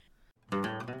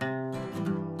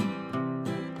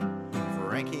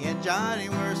Frankie and Johnny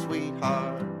were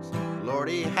sweethearts.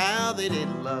 Lordy, how they did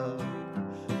love.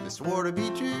 They swore to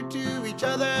be true to each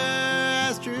other,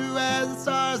 as true as the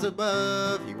stars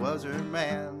above. He was her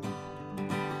man,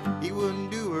 he wouldn't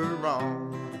do her wrong.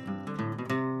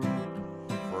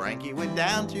 Frankie went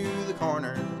down to the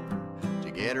corner to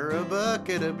get her a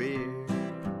bucket of beer.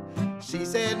 She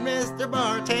said, Mr.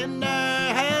 Bartender,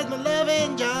 has my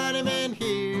loving Johnny been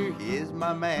here? He is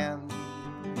my man,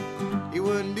 he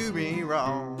wouldn't do me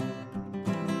wrong.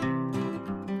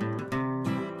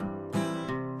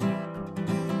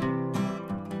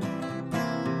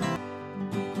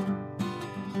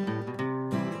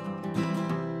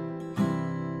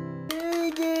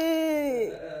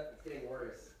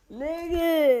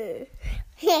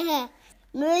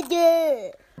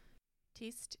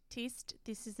 Teast.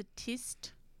 This is a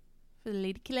teast for the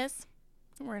lady killers.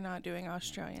 We're not doing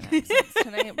Australian accents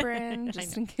tonight, Brynne,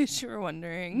 just in case you were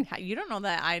wondering. You don't know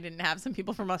that I didn't have some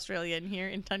people from Australia in here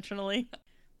intentionally.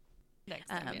 Next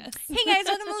time, yes. Hey guys,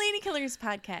 welcome to Lady Killers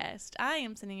Podcast. I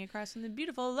am sitting across from the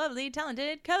beautiful, lovely,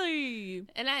 talented Kelly.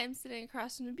 And I am sitting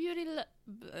across from the Beautiful.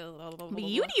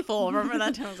 Remember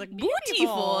that time? I was like,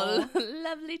 beautiful.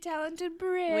 Lovely, talented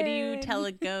Brynne. What do you tell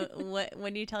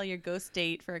when do you tell your ghost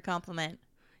date for a compliment?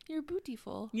 You're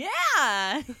beautiful.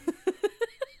 Yeah.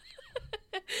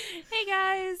 Hey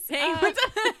guys. Hey, what's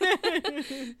up?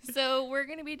 So we're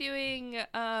gonna be doing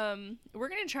we're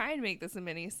gonna try and make this a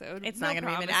mini-sode. It's not gonna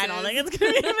be a mini. I don't think it's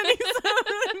gonna be a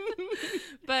mini-sode.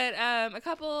 But a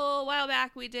while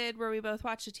back we did where we both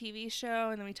watched a TV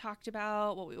show and then we talked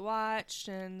about what we watched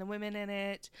and the women in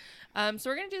it. So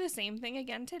we're gonna do the same thing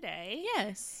again today.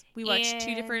 Yes. We watched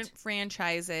two different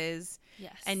franchises.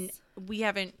 Yes. And we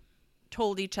haven't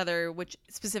told each other which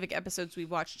specific episodes we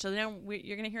watched, so now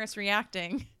you're gonna hear us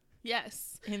reacting.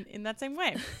 Yes, in that same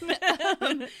way.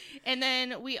 And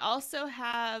then we also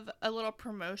have a little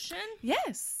promotion.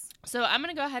 Yes. So I'm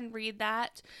going to go ahead and read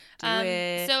that. Do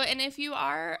it. So, and if you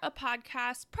are a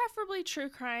podcast, preferably true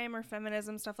crime or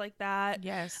feminism, stuff like that.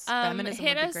 Yes. Feminism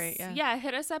would be great. Yeah.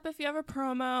 Hit us up if you have a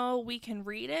promo. We can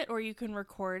read it or you can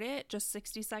record it, just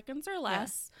 60 seconds or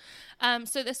less. Yeah.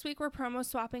 So this week we're promo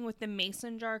swapping with the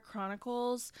Mason Jar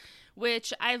Chronicles,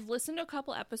 which I've listened to a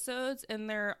couple episodes and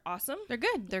they're awesome. They're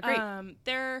good. They're great. I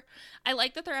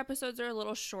like that their episodes are a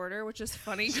little shorter, which is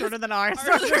funny. Shorter than ours.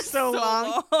 Ours are so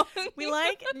long. We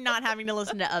like not having to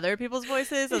listen to other people's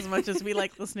voices as much as we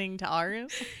like listening to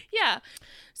ours. Yeah.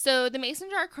 So the Mason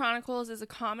Jar Chronicles is a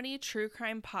comedy true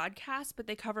crime podcast, but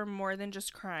they cover more than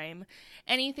just crime.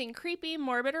 Anything creepy,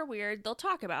 morbid, or weird, they'll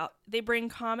talk about. They bring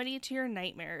comedy to your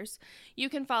nightmares. You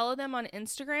can follow them on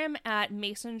Instagram at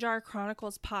Mason Jar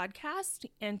Chronicles Podcast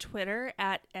and Twitter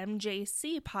at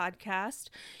MJC Podcast.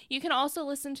 You can also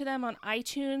listen to them on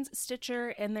iTunes, Stitcher,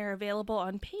 and they're available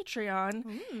on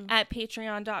Patreon at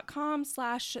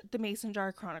patreon.com/The Mason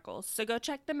Jar Chronicles. So go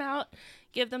check them out.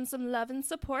 Give them some love and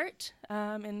support.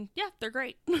 And yeah, they're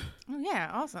great. Oh,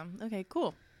 yeah. Awesome. Okay,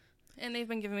 cool. And they've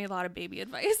been giving me a lot of baby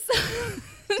advice.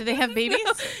 Do they have babies?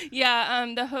 Yeah.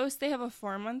 The host, they have a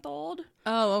 4-month-old.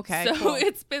 Oh, okay. So cool.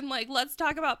 It's been like, let's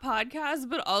talk about podcasts,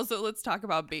 but also let's talk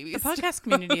about babies. The podcast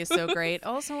community is so great.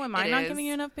 Also, am I not giving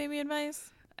you enough baby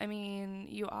advice? I mean,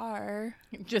 you are.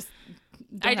 Just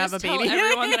I just tell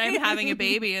everyone that I'm having a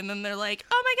baby, and then they're like,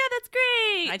 "Oh my god, that's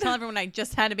great!" I tell everyone I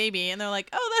just had a baby, and they're like,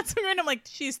 "Oh, that's great." I'm like,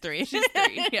 "She's 3. She's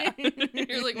 3." Yeah,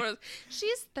 you're like,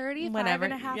 "She's 35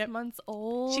 and a half months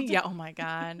old." Yeah. Oh my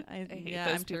god. I'm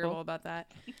people. terrible about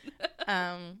that.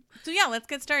 So yeah, let's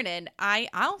get started.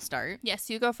 I'll start. Yes,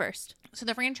 you go first. So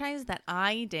the franchise that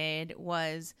I did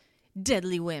was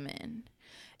Deadly Women,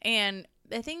 and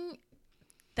the thing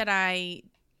that I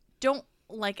don't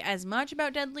like as much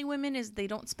about Deadly Women is they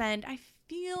don't spend, I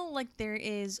feel like there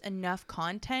is enough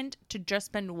content to just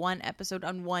spend one episode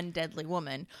on one deadly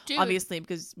woman. Dude, obviously,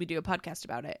 because we do a podcast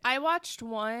about it. I watched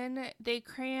one. They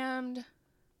crammed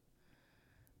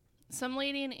some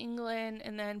lady in England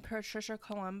and then Patricia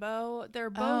Colombo. They're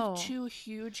both two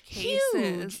huge cases.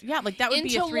 Huge. Yeah, like that would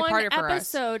be a 3-parter for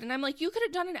us. And I'm like, you could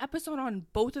have done an episode on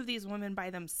both of these women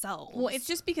by themselves. Well, it's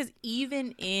just because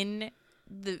even in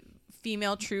the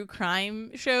female true crime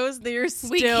shows, they're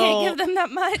still... We can't give them that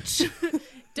much.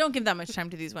 Don't give that much time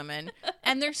to these women.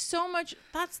 And there's so much...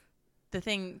 That's the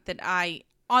thing that I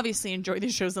obviously enjoy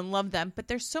these shows and love them, but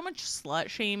there's so much slut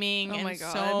shaming and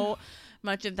so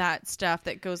much of that stuff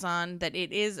that goes on that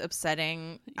it is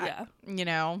upsetting. Yeah.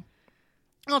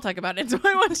 I'll talk about it. So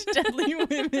I watched Deadly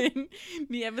Women.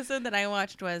 The episode that I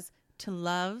watched was To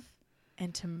Love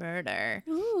and to Murder.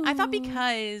 Ooh. I thought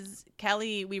because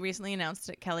we recently announced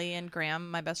that Kelly and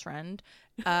Graham, my best friend,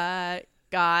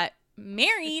 got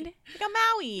married. They got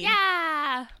Maui.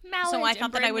 Yeah. Mallet So I and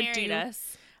thought that I Brynne would married do.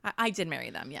 us. I did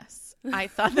marry them. Yes, I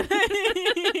thought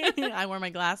that I wore my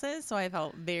glasses, so I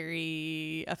felt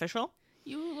very official.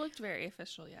 You looked very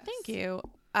official, yes. Thank you.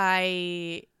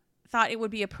 I thought it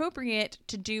would be appropriate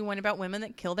to do one about women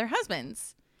that kill their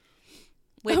husbands.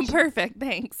 Which, Oh, perfect.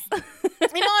 Thanks. in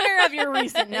honor of your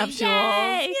recent nuptials.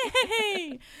 Yay!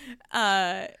 Yay!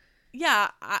 Yeah,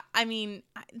 I mean,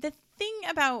 the thing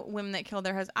about women that kill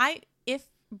their husbands, if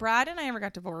Brad and I ever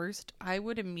got divorced, I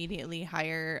would immediately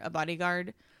hire a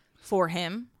bodyguard for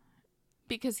him.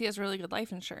 Because he has really good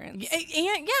life insurance. And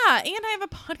I have a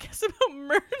podcast about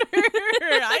murder.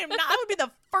 I would be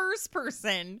the first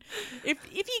person if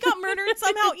he got murdered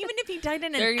somehow, even if he died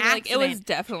in an accident. Like, it was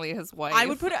definitely his wife. I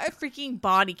would put a freaking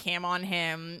body cam on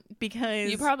him because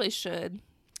You probably should.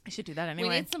 I should do that anyway.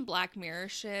 We need some Black Mirror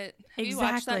shit. Have exactly. you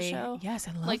watched that show? Yes,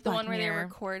 I love like the Black one where Mirror. they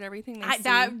record everything they see.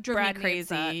 That drove Brad me hates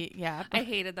that. crazy. Yeah, I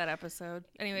hated that episode.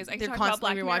 Anyways, I could they're talk about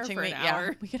Black constantly Mirror rewatching for an it. hour.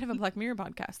 Yeah, we could have a Black Mirror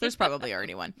podcast. There's probably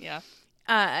already one. Yeah.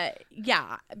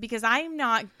 Yeah, because I'm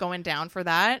not going down for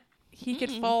that. He could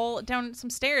fall down some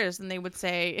stairs and they would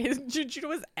say did you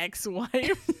know his ex-wife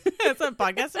has a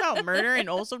podcast about murder and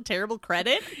also terrible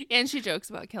credit And she jokes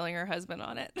about killing her husband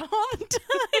on it. all the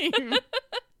time.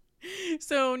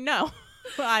 So no,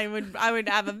 I would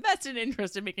have a vested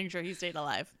interest in making sure he stayed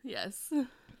alive. Yes.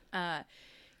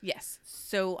 Yes.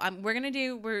 So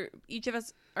we're each of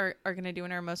us are gonna do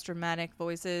in our most dramatic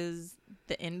voices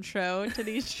the intro to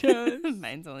these shows.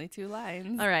 Mine's only 2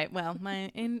 lines. All right. Well,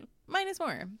 mine is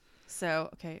more. So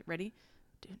okay, ready?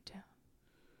 Dun.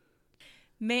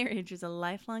 Marriage is a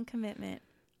lifelong commitment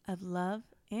of love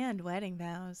and wedding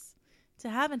vows, to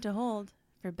have and to hold,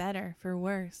 for better, for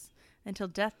worse, until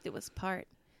death do us part.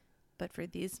 But for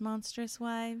these monstrous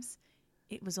wives,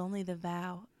 it was only the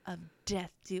vow of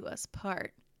death do us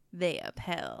part they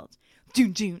upheld.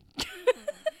 June.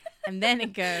 And then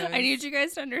it goes. I need you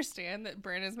guys to understand that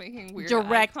Brynne is making weird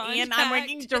direct, eye contact. and I'm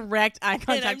making direct eye contact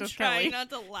and I'm with trying Kelly not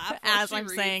to laugh as while she I'm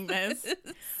reads saying this.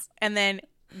 And then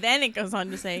it goes on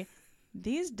to say,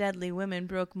 these deadly women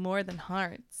broke more than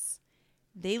hearts.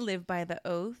 They live by the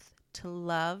oath to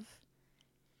love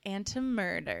and to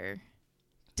murder.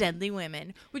 Deadly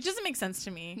women, which doesn't make sense to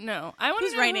me. No, I want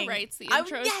to know who writes the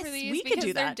intros for these we could because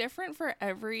do they're that. different for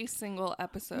every single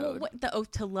episode. Well, the oath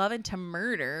to love and to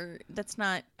murder, that's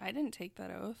not, I didn't take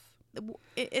that oath.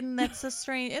 and that's a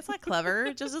strange, it's not clever.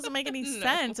 It just doesn't make any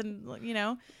sense. And,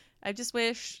 I just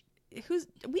wish,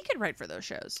 we could write for those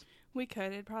shows. We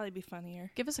could. It'd probably be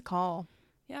funnier. Give us a call.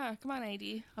 Yeah, come on,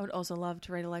 ID. I would also love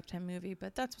to write a Lifetime movie,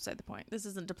 but that's beside the point. This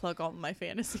isn't to plug all of my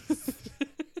fantasies.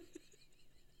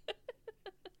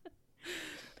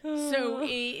 So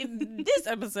this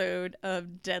episode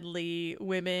of Deadly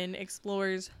Women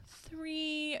explores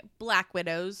 3 Black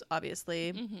widows,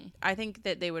 obviously. Mm-hmm. I think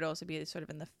that they would also be sort of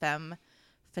in the femme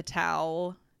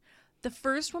fatale. The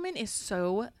first woman is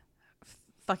so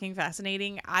fucking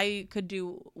fascinating. We could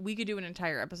do an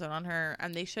entire episode on her,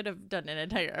 and they should have done an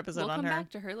entire episode We'll on come her.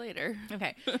 back to her later.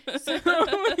 Okay. So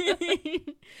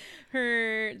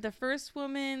the first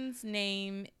woman's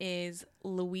name is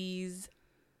Louise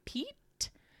Pete.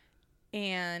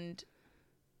 And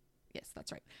yes,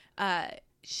 that's right.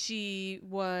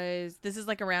 This is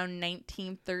like around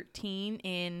 1913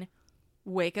 in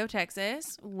Waco,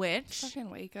 Texas, which, Fucking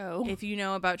Waco. if you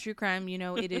know about true crime, you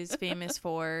know it is famous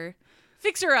for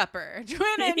Fixer Upper,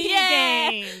 Joanna B. Yeah!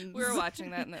 Gaines. We were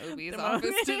watching that in the OB's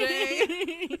office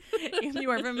today. If you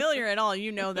are familiar at all,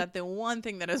 you know that the one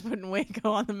thing that has put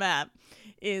Waco on the map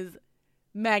is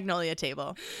Magnolia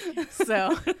Table.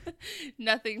 So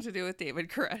Nothing to do with David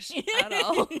Koresh at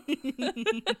all.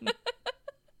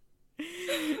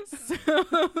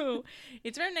 So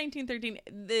it's around 1913.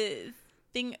 The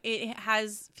thing, it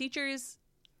features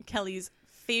Kelly's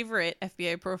favorite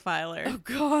FBI profiler. Oh,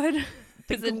 God.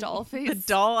 Is it doll face? The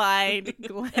doll-eyed,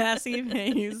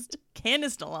 glassy-faced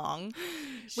Candace DeLong.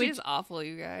 She's awful,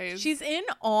 you guys. She's in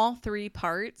all 3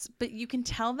 parts, but you can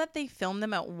tell that they filmed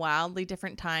them at wildly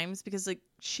different times because, like,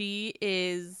 she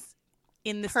is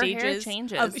in the Her hair stages.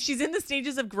 changes. She's in the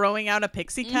stages of growing out a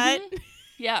pixie cut,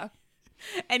 Yeah.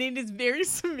 and it is very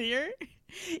severe.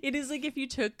 It is like if you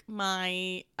took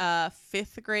my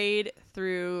 5th grade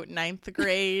through 9th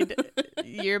grade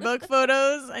yearbook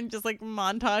photos and just like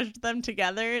montaged them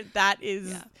together. That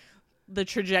is the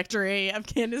trajectory of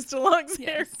Candace DeLong's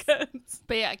haircuts.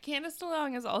 But yeah, Candace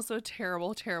DeLong is also a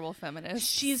terrible, terrible feminist.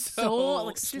 She's so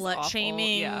like she's slut awful,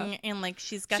 shaming, yeah. and like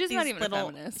she's She's these not even a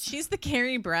little. feminist. She's the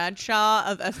Carrie Bradshaw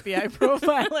of FBI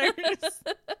profilers.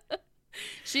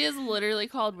 She is literally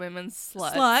called women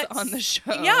sluts on the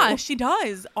show. Yeah, she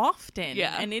does often.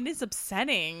 Yeah. And it is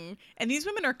upsetting. And these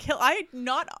women are I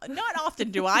not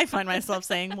often do I find myself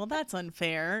saying, well, that's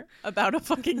unfair about a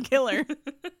fucking killer.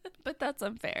 But that's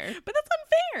unfair. But that's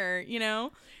unfair, you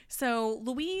know? So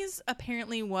Louise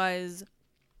apparently was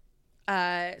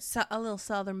a little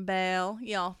Southern belle.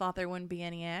 Y'all thought there wouldn't be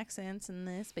any accents in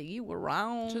this, but you were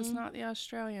wrong. Just not the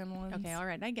Australian ones. Okay, all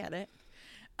right, I get it.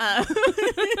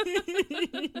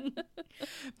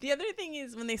 The other thing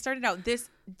is, when they started out, this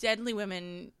Deadly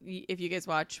Women, if you guys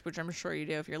watch, which I'm sure you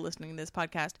do if you're listening to this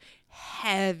podcast,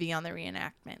 heavy on the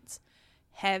reenactments.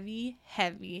 Heavy,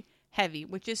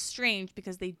 which is strange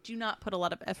because they do not put a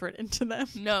lot of effort into them.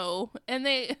 No. And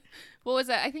what was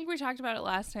that? I think we talked about it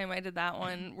last time I did that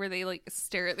one where they like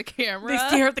stare at the camera. They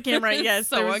stare at the camera, yes.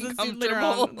 So there was this scene later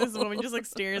uncomfortable. on, this woman just like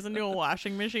stares into a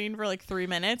washing machine for like 3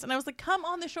 minutes. And I was like, come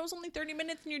on, the show's only 30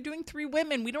 minutes and you're doing 3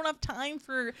 women. We don't have time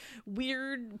for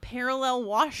weird parallel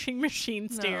washing machine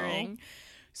staring. No.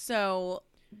 So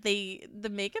the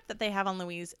makeup that they have on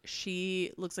Louise,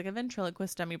 she looks like a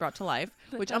ventriloquist dummy brought to life.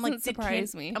 That which I'm like, doesn't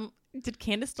surprise me. Did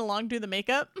Candace DeLong do the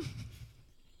makeup?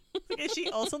 Is she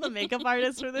also the makeup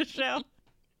artist for this show?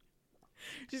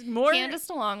 She's more. Candace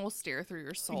DeLong will stare through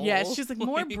your soul. Yes, she's like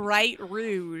more bright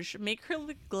rouge. Make her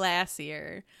look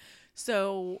glassier.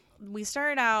 So we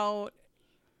started out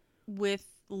with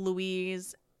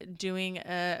Louise doing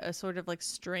a sort of like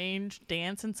strange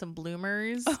dance and some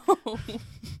bloomers. Oh.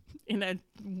 In a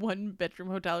 1-bedroom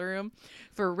hotel room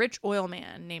for a rich oil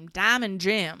man named Diamond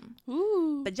Jim.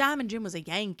 Ooh. But Diamond Jim was a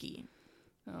Yankee.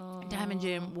 Oh. Diamond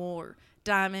Jim wore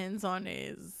diamonds on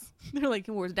his... They're like,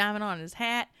 he wore a diamond on his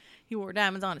hat. He wore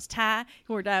diamonds on his tie.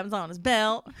 He wore diamonds on his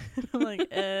belt. I'm like,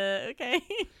 okay.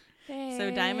 Thanks.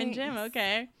 So Diamond Jim,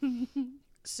 okay.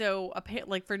 So,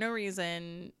 like, for no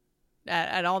reason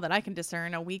at all that I can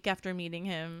discern, a week after meeting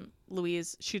him,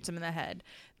 Louise shoots him in the head.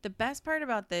 The best part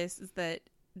about this is that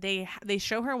they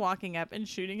show her walking up and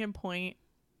shooting him point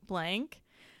blank,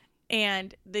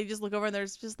 and they just look over and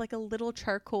there's just like a little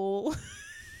charcoal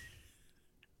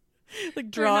like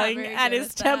drawing at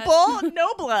his temple.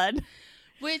 No blood.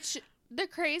 Which, the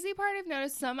crazy part I've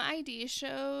noticed, some ID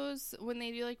shows, when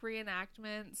they do like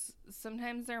reenactments,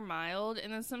 sometimes they're mild,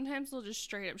 and then sometimes they'll just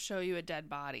straight up show you a dead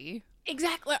body.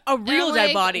 Exactly. A real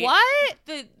dead body. What?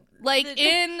 Like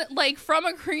from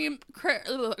a cream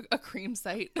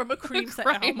site. From a cream site.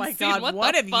 crime Oh my scene. God.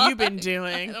 What have you been I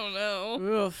doing? don't know.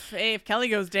 Oof. Hey, if Kelly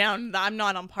goes down, I'm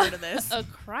not on part of this. A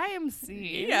crime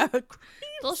scene. Yeah.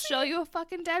 They'll show you a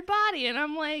fucking dead body, and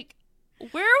I'm like,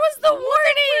 where was the warning?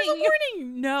 Where's the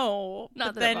warning? No.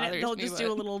 Not But that it then bothers they'll me, just but-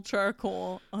 do a little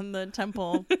charcoal on the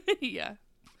temple. Yeah.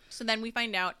 So then we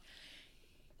find out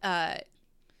the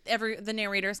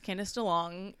narrator's Candace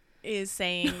DeLong is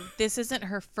saying this isn't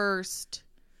her first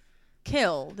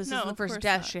kill. This No, isn't the of first course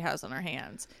death not. she has on her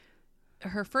hands.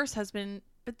 Her first husband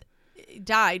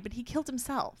died, but he killed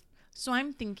himself. So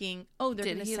I'm thinking, oh, they're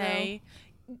Did going to he, say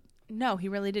no, he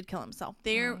really did kill himself.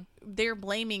 They're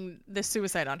blaming the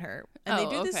suicide on her. And they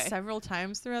do this several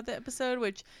times throughout the episode,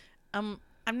 which I'm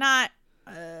not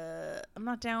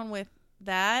down with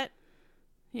that.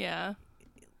 Yeah.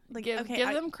 Like, Give okay,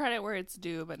 them credit where it's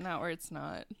due, but not where it's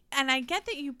not. and I get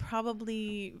that you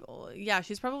probably,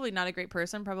 she's probably not a great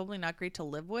person, probably not great to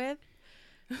live with,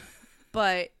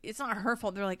 but it's not her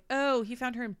fault. They're like, oh, he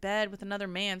found her in bed with another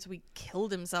man, so he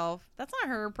killed himself. That's not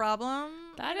her problem.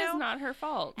 That is not her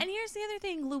fault. And here's the other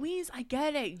thing, Louise, I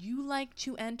get it. You like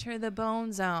to enter the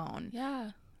bone zone.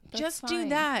 Yeah. Just fine. do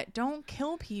that. Don't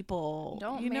kill people.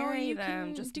 Don't you know, marry you them.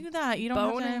 can Just do that. You don't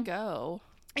bone have to and go.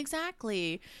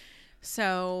 Exactly.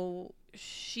 So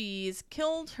she's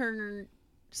killed her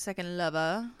second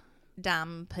lover,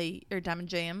 Diamond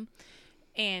Jam,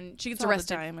 and she gets It's all the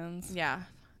arrested. diamonds. Yeah,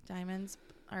 diamonds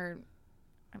are.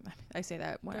 I say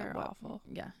that when They're awful.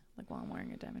 Yeah, like while I'm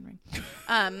wearing a diamond ring.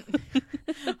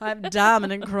 I have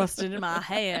diamond encrusted in my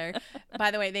hair.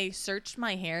 By the way, they searched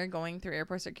my hair going through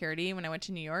airport security when I went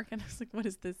to New York, and I was like, "What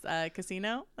is this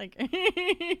casino?" Like,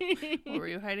 What were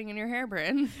you hiding in your hair,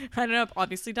 Brynne? I don't know.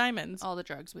 Obviously, diamonds. All the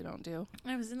drugs we don't do.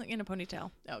 I was in a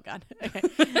ponytail. Oh God. Okay.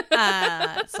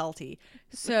 Salty.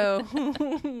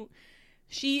 So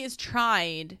she is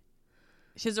tried.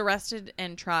 She's arrested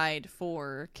and tried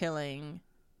for killing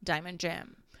Diamond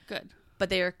Jim. Good. But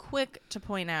they are quick to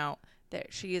point out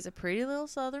that she is a pretty little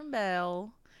Southern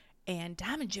belle, and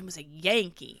Diamond Jim was a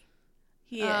Yankee.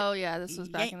 Oh yeah, this was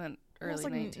back in the early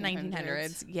like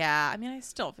 1900s. Yeah, I mean, I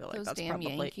still feel like Those that's damn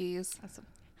probably. Yankees.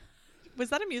 Was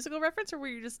that a musical reference, or were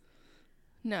you just?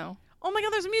 No. Oh my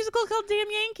God, there's a musical called Damn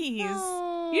Yankees.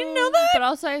 Oh, You didn't know that? But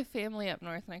also I have family up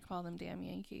north and I call them damn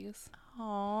Yankees.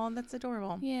 Oh, that's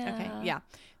adorable. Yeah. Okay, yeah.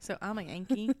 So I'm a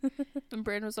Yankee. And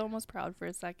Brynne was almost proud for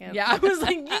a second. Yeah, I was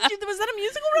like, was that a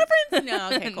musical reference?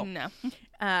 No, okay, cool. No.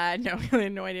 No, I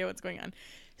had no idea what's going on.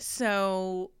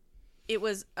 So it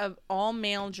was an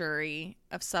all-male jury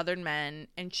of Southern men,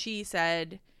 and she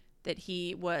said that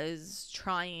he was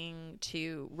trying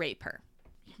to rape her.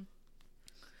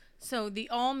 So the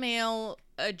all-male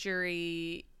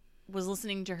jury was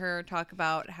listening to her talk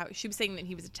about how she was saying that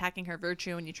he was attacking her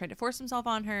virtue and he tried to force himself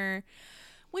on her,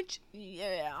 which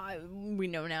we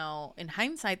know now in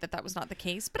hindsight that was not the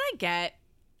case. But I get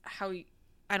how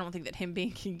I don't think that him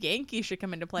being a Yankee should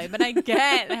come into play, but I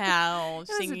get how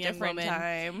seeing a young woman,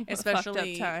 time,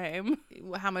 especially time,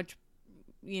 how much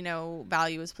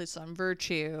value is placed on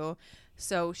virtue.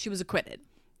 So she was acquitted.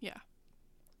 Yeah.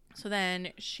 So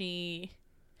then she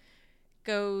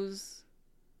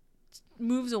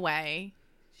moves away.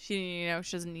 She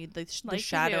doesn't need the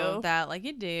shadow of that, like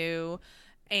you do,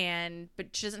 but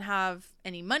she doesn't have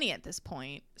any money at this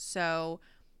point. So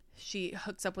she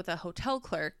hooks up with a hotel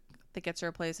clerk that gets her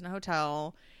a place in a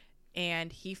hotel,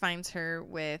 and he finds her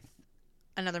with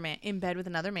another man, in bed with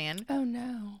another man. Oh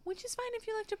no. Which is fine if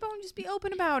you like to bone, just be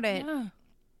open about it. Yeah.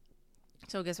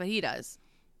 So guess what he does?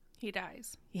 He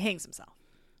dies. He hangs himself.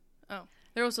 Oh.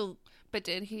 They're also... But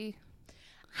did he?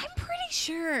 I'm pretty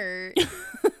sure.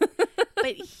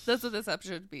 But that's what this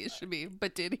episode should be.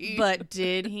 But did he? But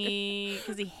did he?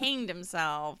 Because he hanged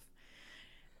himself.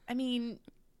 I mean,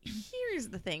 here's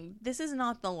the thing. This is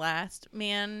not the last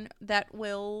man that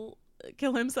will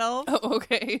kill himself. Oh,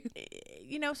 okay.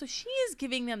 So she is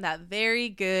giving them that very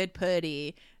good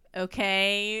putty.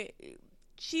 Okay?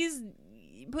 She's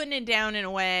putting it down in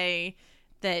a way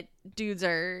that dudes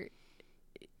are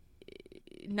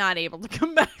not able to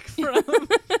come back from.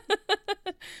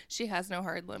 She has no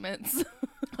hard limits.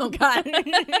 Oh God. And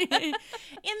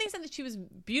they said that she was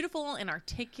beautiful and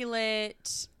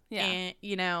articulate. Yeah.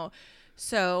 And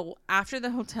so after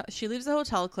the hotel, she leaves the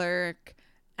hotel clerk,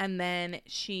 and then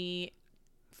she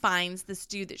finds this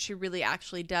dude that she really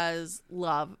actually does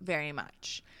love very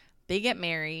much. They get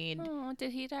married. Oh,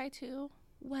 did he die too?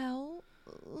 Well,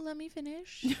 let me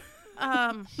finish.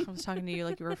 I was talking to you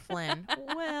like you were Flynn.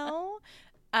 Well,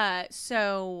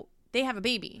 so they have a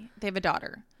baby. They have a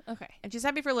daughter. Okay. And she's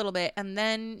happy for a little bit, and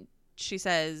then she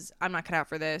says, I'm not cut out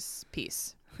for this.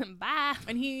 Peace. Bye.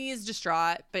 And he is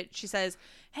distraught, but she says,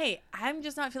 hey, I'm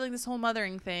just not feeling this whole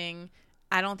mothering thing.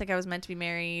 I don't think I was meant to be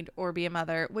married or be a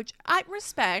mother, which I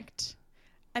respect.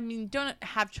 I mean, don't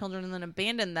have children and then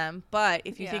abandon them. But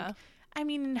if you think,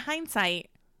 in hindsight,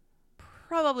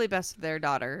 probably best for their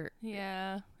daughter.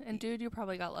 Yeah. And dude, you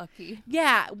probably got lucky.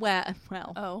 Yeah. Well.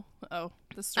 Oh.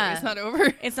 The story's not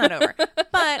over. It's not over.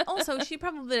 But also, she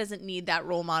probably doesn't need that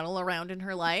role model around in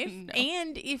her life. No.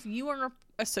 And if you are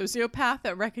a sociopath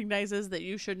that recognizes that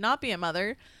you should not be a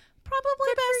mother, probably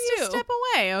best to step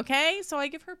away, okay? So I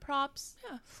give her props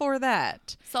for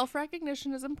that.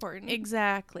 Self-recognition is important.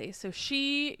 Exactly. So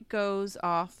she goes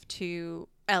off to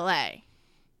L.A.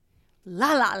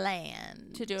 La La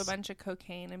Land. To do a bunch of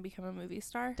cocaine and become a movie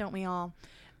star. Don't we all?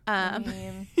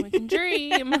 We can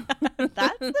dream.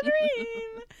 That's the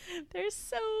dream. They're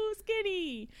so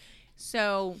skinny.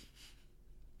 So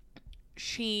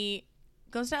she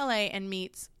goes to LA and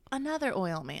meets another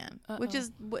oil man. Which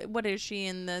is, what is she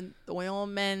in the oil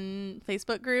men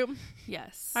Facebook group?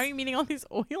 Yes. How are you meeting all these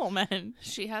oil men?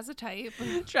 She has a type.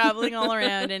 Traveling all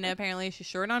around, and apparently she's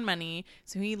short on money.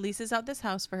 So he leases out this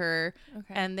house for her.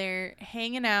 Okay. And they're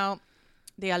hanging out.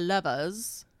 They are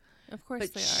lovers. Of course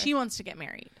But they are. she wants to get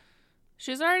married.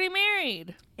 She's already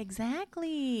married.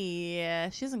 Exactly.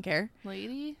 She doesn't care.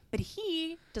 Lady. But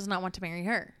he does not want to marry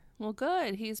her. Well,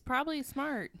 good. He's probably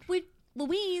smart.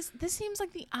 Louise, this seems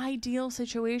like the ideal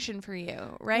situation for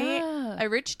you, right? Yeah. A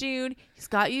rich dude. He's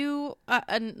got you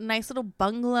a nice little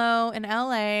bungalow in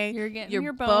LA. You're getting You're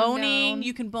your bone boning. down.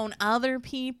 You can bone other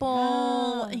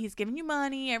people. Yeah. He's giving you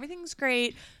money. Everything's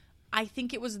great. I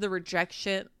think it was the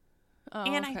rejection. Oh,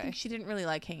 And okay. I think she didn't really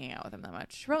like hanging out with him that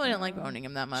much. She probably didn't like boning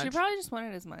him that much. She probably just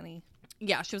wanted his money.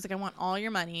 Yeah, she was like, I want all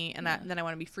your money, and then I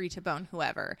want to be free to bone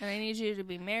whoever. And I need you to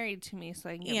be married to me so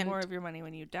I can get more of your money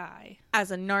when you die.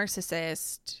 As a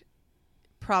narcissist,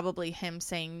 probably him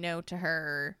saying no to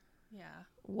her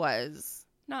was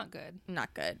not good.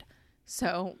 Not good.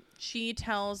 So she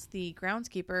tells the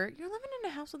groundskeeper, you're living in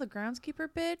a house with a groundskeeper,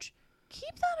 bitch.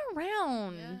 Keep that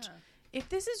around. Yeah. If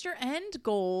this is your end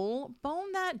goal,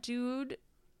 bone that dude,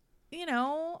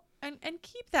 and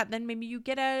keep that. Then maybe you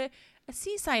get a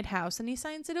seaside house and he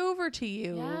signs it over to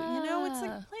you. Yeah. It's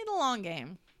like play the long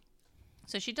game.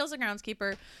 So she tells the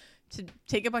groundskeeper to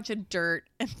take a bunch of dirt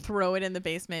and throw it in the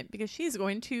basement because she's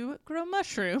going to grow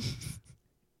mushrooms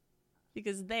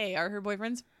because they are her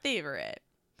boyfriend's favorite.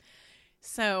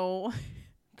 So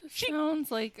She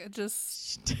sounds like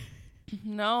just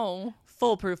no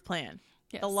foolproof plan.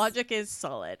 Yes. The logic is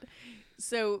solid.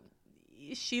 So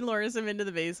she lures him into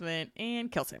the basement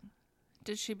and kills him.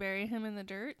 Did she bury him in the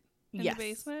dirt in Yes. the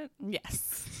basement?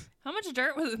 Yes. How much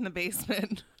dirt was in the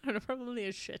basement? I don't know, probably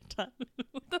a shit ton.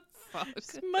 What the fuck?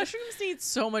 Mushrooms need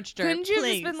so much dirt. Couldn't you have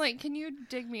please. just been like, can you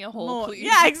dig me a hole, Well, please?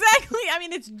 yeah, exactly. I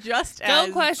mean, it's just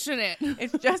Don't question it.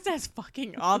 It's just as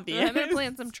fucking obvious. I'm gonna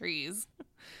plant some trees, but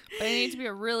it needs to be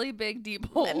a really big,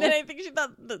 deep hole. And then I think she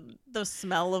thought the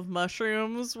smell of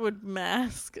mushrooms would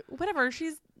mask whatever.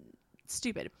 She's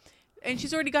stupid, and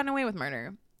she's already gotten away with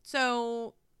murder.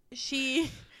 So she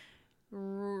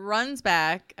runs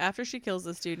back after she kills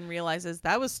this dude and realizes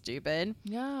that was stupid.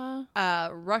 Yeah.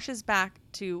 Rushes back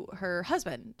to her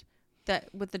husband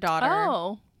with the daughter.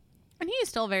 Oh. And he is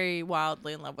still very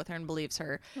wildly in love with her and believes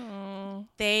her. Oh.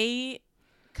 They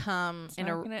come It's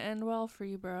not gonna end well for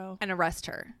you, bro. and arrest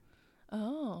her.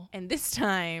 Oh. And this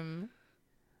time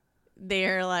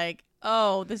they're like,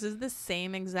 oh, this is the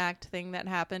same exact thing that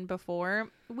happened before.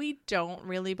 We don't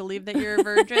really believe that you're a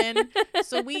virgin.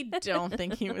 So we don't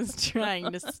think he was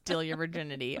trying to steal your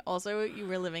virginity. Also, you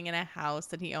were living in a house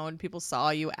that he owned. People saw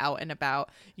you out and about.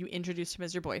 You introduced him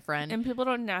as your boyfriend. And people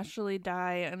don't naturally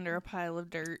die under a pile of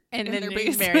dirt And in then their you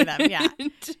basement. marry them. Yeah.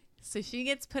 So she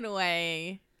gets put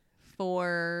away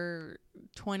for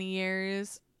 20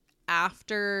 years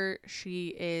after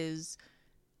she is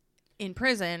in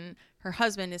prison. Her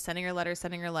husband is sending her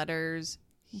letters.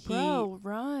 Bro,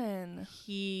 run.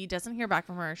 He doesn't hear back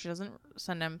from her. She doesn't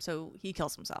send him, so he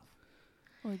kills himself.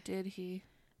 Or did he?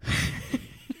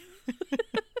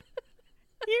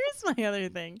 Here's my other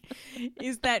thing,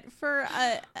 is that for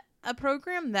a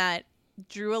program that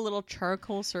drew a little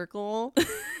charcoal circle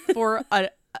for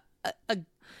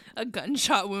A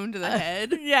gunshot wound to the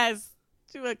head? yes,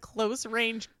 to a close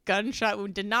range gunshot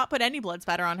wound, did not put any blood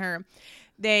spatter on her.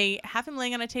 They have him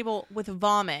laying on a table with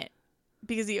vomit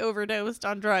because he overdosed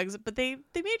on drugs, but they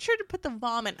made sure to put the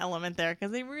vomit element there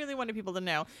because they really wanted people to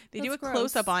know. They do a That's gross.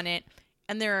 close up on it,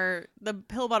 and the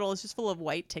pill bottle is just full of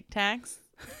white Tic Tacs.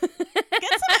 Get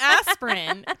some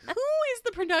aspirin. Who is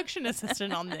the production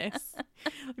assistant on this?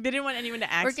 They didn't want anyone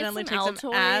to accidentally take some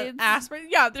Altoids. aspirin.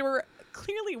 Yeah, there were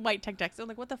clearly white Tic Tacs. They're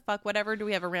like, what the fuck? Whatever do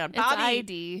we have around? It's Bobby,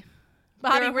 ID.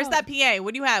 Bobby, They're where's home. that PA?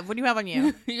 What do you have? What do you have on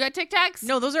you? You got Tic Tacs?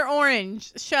 No, those are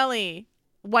orange. Shelly.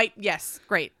 White. Yes.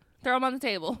 Great. Throw them on the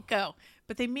table. Go.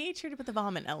 But they made sure to put the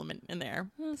vomit element in there.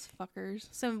 Those fuckers.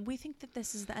 So we think that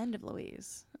this is the end of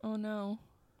Louise. Oh, no.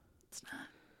 It's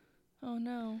not. Oh,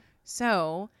 no.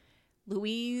 So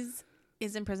Louise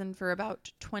is in prison for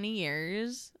about 20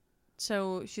 years.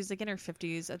 So she's like in her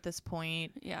 50s at this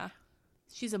point. Yeah.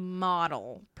 She's a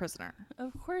model prisoner.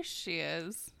 Of course she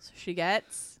is. So she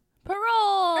gets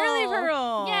Parole! early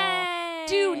parole. Yay!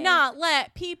 Do not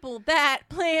let people that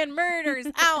plan murders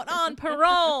out on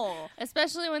parole.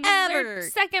 Especially when this is Ever. their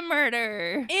second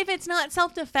murder. If it's not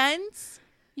self-defense,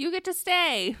 You get to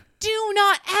stay. do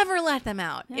not ever let them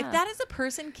out. Yeah. If that is a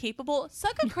person capable,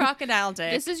 suck a crocodile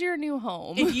dick. This is your new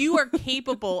home. If you are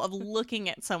capable of looking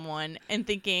at someone and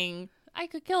thinking, I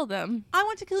could kill them. I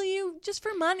want to kill you just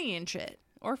for money and shit,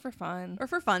 Or for fun. or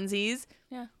for funsies,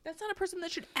 Yeah. that's not a person that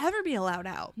should ever be allowed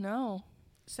out. No.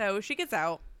 So she gets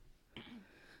out.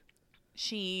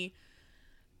 She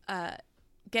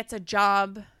gets a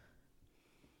job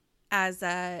as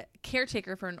a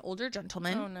caretaker for an older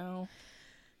gentleman. Oh, no.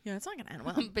 Yeah, it's not going to end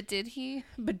well. But did he?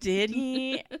 But did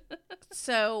he?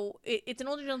 So it's an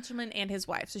older gentleman and his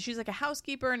wife. So she's like a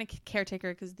housekeeper and a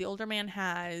caretaker because the older man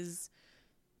has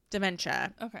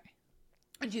dementia. Okay.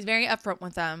 And she's very upfront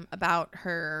with them about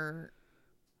her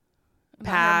About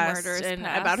her past murderous and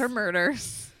past. about her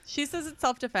murders. She says it's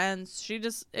self-defense. She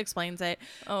just explains it.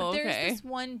 Oh, But there's okay. this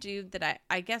one dude that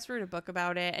I guess wrote a book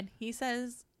about it, and he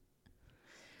says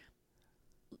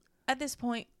at this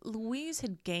point, Louise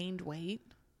had gained weight.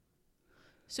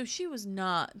 So she was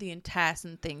not the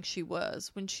intestine thing she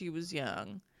was when she was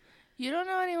young. You don't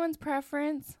know anyone's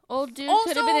preference. Old dude Also,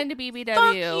 could have been into BBW.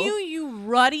 Fuck you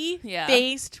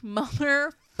ruddy-faced Yeah.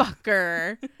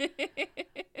 motherfucker.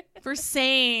 For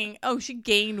saying, oh, she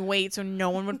gained weight so no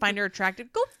one would find her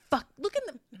attractive. Go fuck. Look at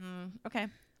the... okay.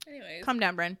 Anyways. Calm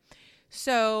down, Brynne.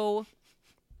 So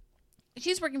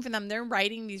she's working for them. They're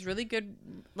writing these really good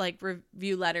like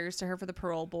review letters to her for the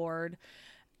parole board.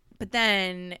 But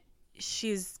then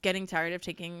she's getting tired of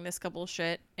taking this couple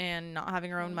shit and not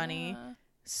having her own money.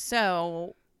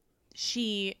 So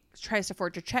she tries to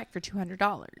forge a check for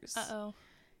 $200. Uh-oh.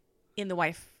 And the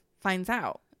wife finds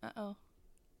out. Uh-oh.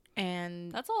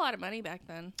 And That's a lot of money back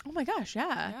then. oh my gosh,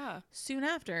 yeah. Yeah. Soon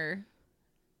after,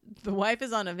 the wife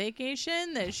is on a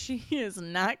vacation that she is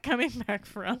not coming back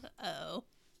from. Oh.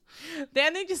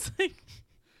 Then they just like,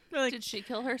 they're like, Did she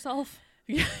kill herself?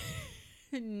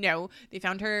 no, they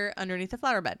found her underneath a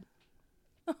flower bed.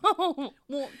 Oh.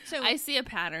 Well, so I see a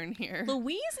pattern here.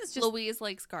 Louise is just Louise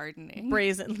likes gardening.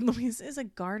 brazen. Louise is a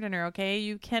gardener, okay?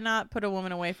 You cannot put a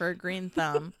woman away for a green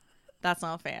thumb. That's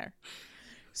not fair.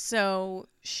 So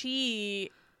she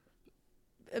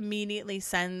immediately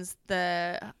sends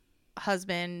the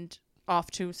husband off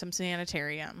to some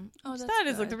sanitarium. Oh, that's that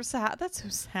is like good. the sad. That's so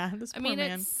sad. This poor man.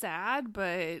 It's sad, but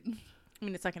I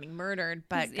mean, it's not getting murdered,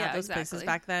 but God, Yeah, those places exactly.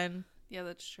 back then. yeah,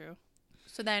 that's true.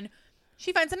 So then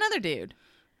she finds another dude,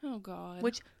 Oh God.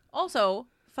 which also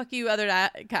fuck you, other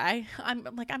guy.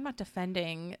 I'm not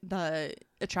defending the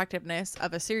attractiveness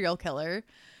of a serial killer,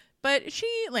 but she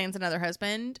lands another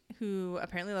husband who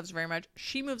apparently loves her very much.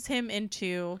 She moves him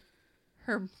into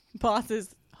her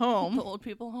boss's home. the old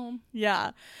people home.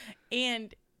 Yeah.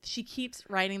 And she keeps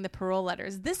writing the parole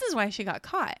letters. This is why she got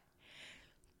caught.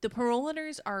 The parole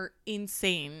letters are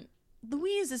insane.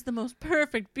 Louise is the most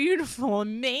perfect, beautiful,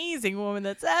 amazing woman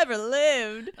that's ever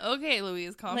lived. Okay,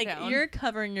 Louise, calm down. You're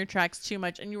covering your tracks too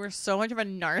much, and you are so much of a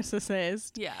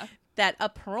narcissist Yeah. that a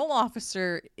parole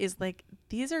officer is like,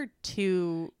 these are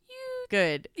too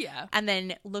good. Yeah. And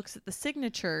then looks at the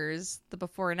signatures, the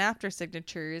before and after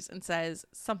signatures, and says,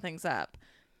 something's up.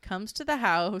 Comes to the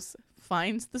house,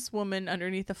 finds this woman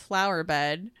underneath a flower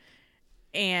bed,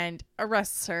 and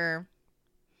arrests her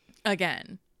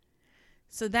again.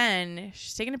 So then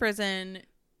she's taken to prison,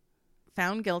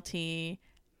 found guilty,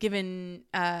 given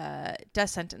death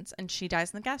sentence, and she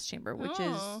dies in the gas chamber, which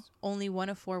is only one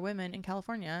of 4 women in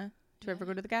California to ever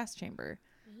go to the gas chamber.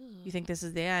 You think this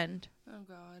is the end? Oh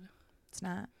God. It's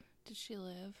not. Did she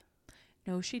live?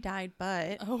 No, she died,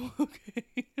 but Oh, okay.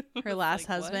 her last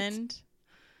like, what? husband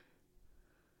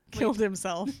killed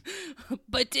himself.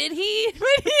 But did he?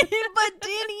 But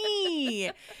did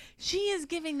he? She is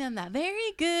giving them that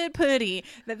very good putty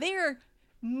that they are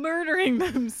murdering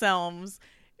themselves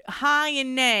high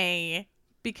and nay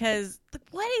because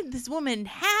what did this woman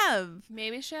have?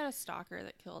 Maybe she had a stalker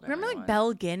that killed her. Remember like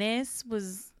Belle Guinness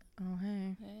was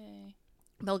Hey.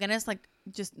 Belle Guinness like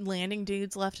just landing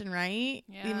dudes left and right,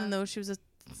 Yeah. even though she was a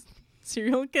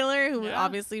serial killer who Yeah.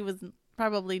 obviously was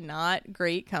probably not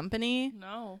great company.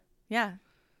 No. Yeah.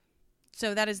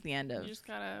 So that is the end of. You just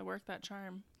gotta work that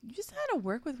charm. You just had to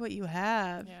work with what you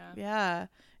have. Yeah. Yeah.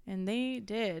 And they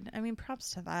did. I mean,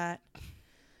 props to that.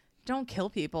 Don't kill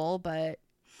people, but,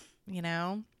 you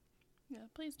know, Yeah,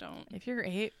 please don't. if you're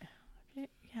 8,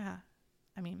 yeah.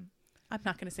 I mean, I'm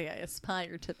not going to say I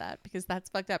aspire to that because that's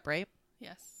fucked up, right?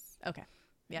 Yes. Okay.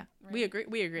 Yeah. Right. We agree.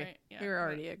 We agree. Right. Yeah. We were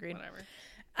already Right. agreed. Whatever.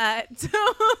 So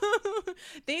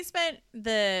they spent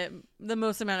the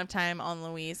most amount of time on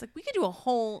Louise. Like, we could do a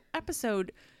whole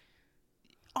episode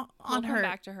on We'll her. come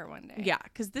back to her one day. Yeah,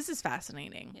 because this is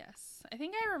fascinating. Yes. I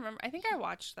think I remember. I think I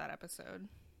watched that episode.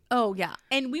 Oh, yeah.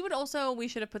 And we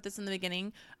should have put this in the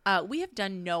beginning. We have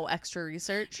done no extra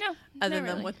research No, other not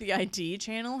than really. what the ID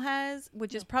channel has,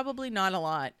 which is probably not a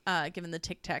lot given the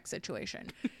Tic Tac situation.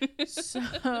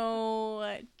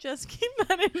 So just keep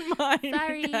that in mind.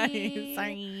 Sorry. Guys.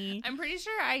 Sorry. I'm pretty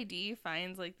sure ID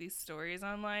finds like these stories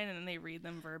online and then they read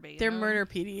them verbatim. They're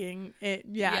murder-pedying it.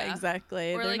 Yeah, Yeah.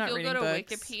 exactly. Or They're like not you'll reading go to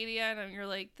books. Wikipedia and you're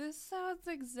like, this sounds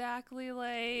exactly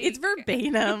like It's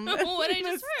verbatim. what I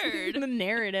just heard. The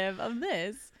narrative of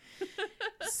this.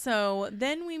 So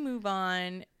then we move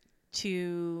on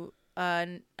to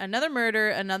another murder,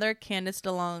 another Candace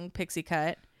DeLong pixie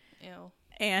cut. Ew.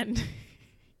 And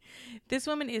this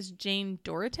woman is Jane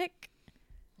Dorotic.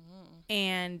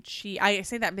 And I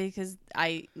say that because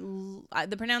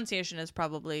the pronunciation is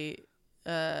probably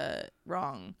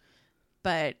wrong,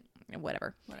 but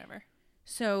whatever. Whatever.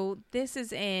 So this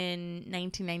is in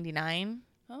 1999.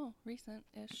 Oh,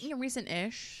 recent-ish. Yeah,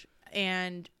 recent-ish.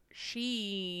 And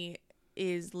she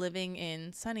is living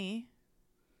in sunny,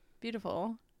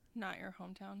 beautiful Not your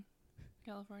hometown,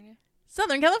 California.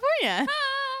 Southern California.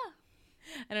 Ah!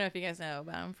 I don't know if you guys know,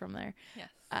 but I'm from there. Yes.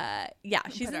 Yeah,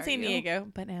 she's But in are San you? Diego.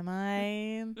 But am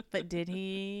I? But did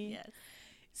he? Yes.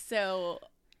 So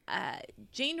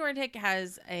Jane Dorotic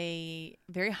has a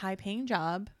very high-paying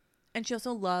job, and she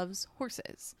also loves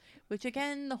horses, which,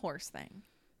 again, the horse thing.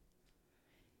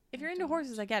 If you're into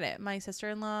horses, I get it. My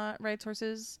sister-in-law rides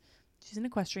horses. She's an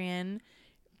equestrian.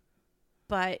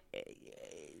 But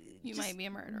You just might be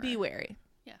a murderer. be wary.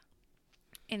 Yeah.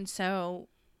 And so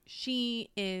she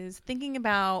is thinking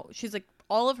about, she's like,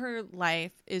 all of her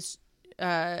life is,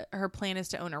 her plan is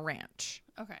to own a ranch.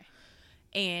 Okay.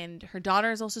 And her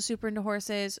daughter is also super into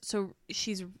horses. So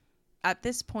she's at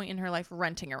this point in her life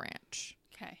renting a ranch.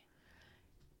 Okay.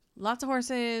 Lots of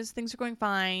horses. Things are going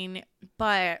fine.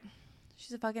 But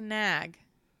she's a fucking nag.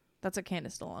 That's what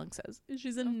Candace DeLong says.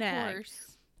 She's a nag. Of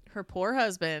course. Her poor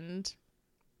husband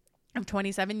of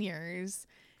 27 years.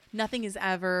 Nothing is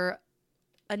ever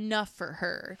enough for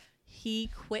her. He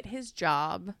quit his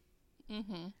job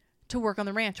to work on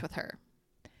the ranch with her.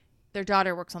 Their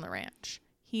daughter works on the ranch.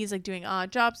 He's like doing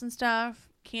odd jobs and stuff.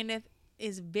 Candace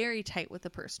is very tight with the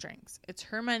purse strings. It's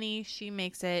her money. She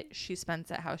makes it. She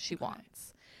spends it how she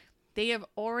wants. They have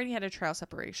already had a trial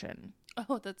separation.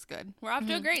 Oh, that's good. We're off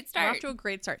to a great start. We're off to a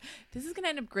great start. This is going to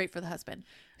end up great for the husband.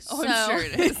 Oh, I'm sure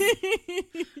it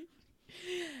is.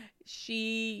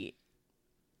 She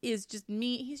is just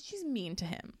mean. She's mean to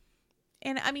him.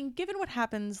 And I mean, given what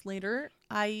happens later,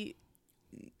 I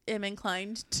am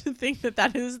inclined to think that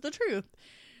that is the truth.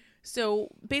 So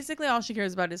basically all she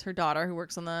cares about is her daughter who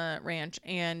works on the ranch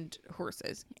and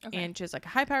horses. Okay. And she has like a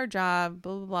high powered job,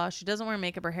 blah, blah, blah. She doesn't wear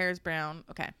makeup. Her hair is brown.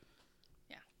 Okay.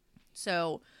 Yeah.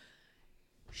 So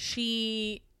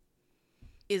she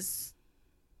is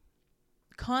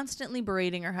constantly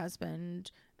berating her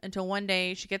husband until one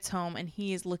day she gets home and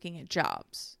he is looking at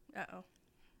jobs. Uh-oh.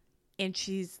 And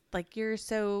she's like, you're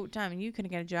so dumb. You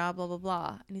couldn't get a job, blah, blah,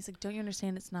 blah. And he's like, don't you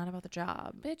understand? It's not about the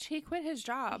job. Bitch, he quit his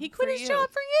job. He quit his job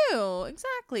for you.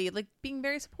 Exactly. Like being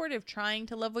very supportive, trying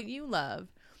to love what you love.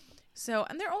 So,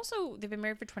 and they've been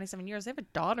married for 27 years. They have a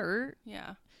daughter.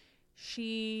 Yeah.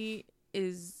 She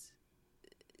is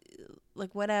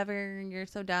like, whatever, you're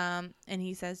so dumb. And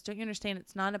he says, don't you understand?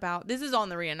 It's not about, this is on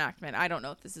the reenactment. I don't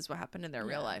know if this is what happened in their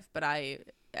real life, but I,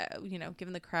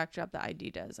 given the crack job that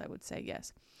ID does, I would say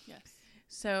yes. Yes.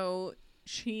 So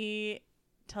she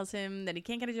tells him that he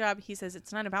can't get a job. He says,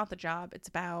 it's not about the job. It's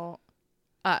about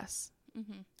us.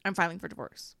 Mm-hmm. I'm filing for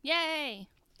divorce. Yay.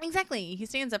 Exactly. He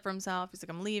stands up for himself. He's like,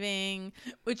 I'm leaving.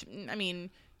 Which, I mean,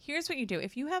 here's what you do.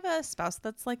 If you have a spouse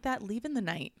that's like that, leave in the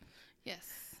night. Yes.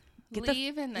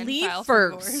 Leave and then leave file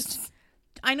first. For divorce.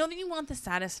 I know that you want the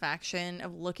satisfaction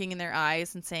of looking in their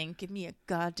eyes and saying, give me a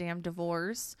goddamn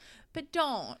divorce. But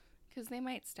don't. Because they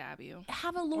might stab you.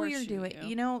 Have a lawyer do it.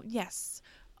 You. Yes.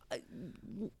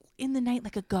 In the night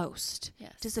like a ghost.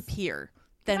 Yes. Disappear.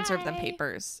 Then Bye. serve them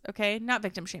papers. Okay? Not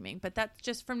victim shaming. But that's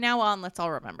just from now on, let's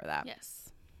all remember that. Yes.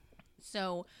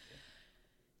 So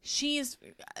she's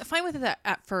fine with it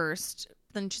at first.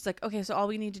 Then she's like, okay, so all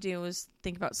we need to do is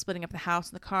think about splitting up the house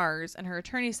and the cars. And her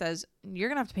attorney says, you're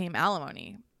going to have to pay him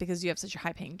alimony because you have such a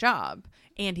high paying job.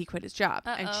 And he quit his job.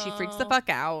 Uh-oh. And she freaks the fuck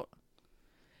out.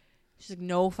 She's like,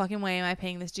 no fucking way am I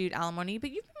paying this dude alimony.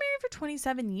 But you've been married for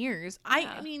 27 years.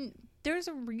 Yeah. I mean, there's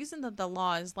a reason that the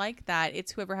law is like that.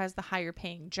 It's whoever has the higher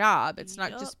paying job. It's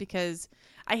not just because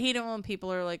I hate it when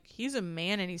people are like, he's a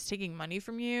man and he's taking money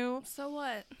from you. So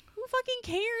what? Who fucking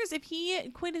cares if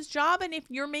he quit his job and if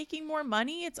you're making more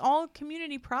money? It's all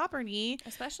community property.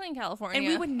 Especially in California. And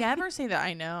we would never say that.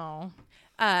 I know.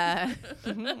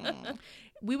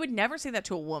 We would never say that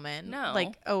to a woman. No.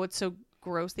 Like, oh, it's so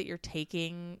gross that you're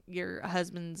taking your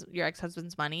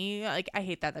ex-husband's money. Like, I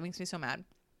hate that. That makes me so mad.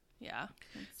 Yeah.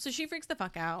 So she freaks the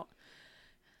fuck out.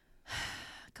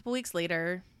 A couple weeks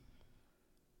later,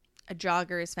 a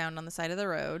jogger is found on the side of the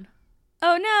road.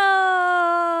 Oh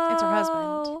no! It's her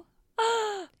husband.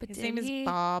 But his name is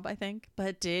Bob, I think.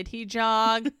 But did he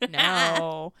jog?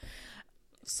 No.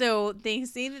 So they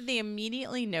say that they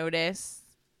immediately notice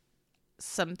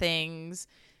some things.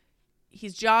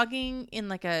 He's jogging in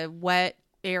like a wet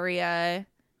area,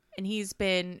 and he's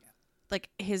been like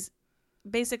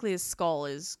basically his skull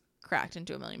is cracked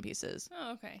into a million pieces.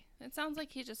 Oh, okay. It sounds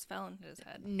like he just fell into his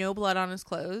head. No blood on his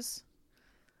clothes.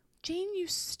 Jane, you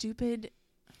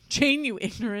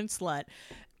ignorant slut.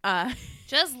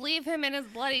 Just leave him in his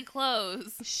bloody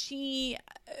clothes. She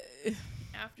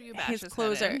After you bash his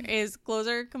clothes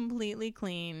are completely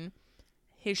clean.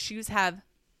 His shoes have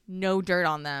no dirt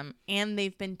on them, and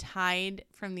they've been tied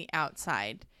from the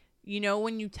outside. You know,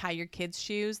 when you tie your kids'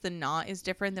 shoes, the knot is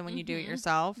different than when you do it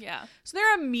yourself. Yeah. So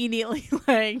they're immediately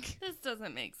like, this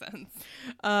doesn't make sense.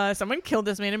 Someone killed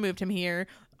this man and moved him here.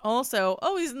 Also,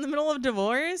 he's in the middle of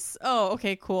divorce. Oh,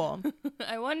 okay, cool.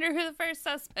 I wonder who the first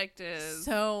suspect is.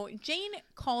 So Jane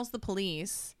calls the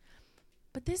police,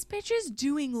 but this bitch is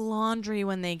doing laundry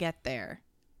when they get there.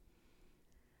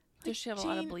 Does she have a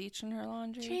lot of bleach in her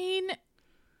laundry? Jane,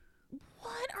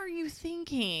 what are you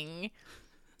thinking?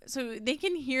 So they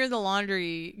can hear the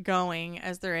laundry going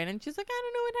as they're in, and she's like, I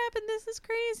don't know what happened. This is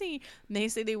crazy. And they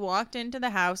say they walked into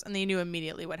the house and they knew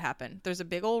immediately what happened. There's a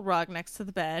big old rug next to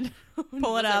the bed.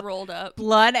 Pull it up. Rolled up.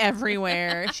 Blood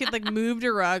everywhere. She had like moved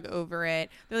a rug over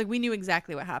it. They're like, we knew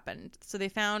exactly what happened. So they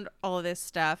found all of this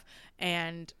stuff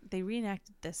and they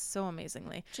reenacted this so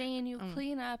amazingly. Jane, you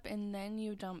clean up and then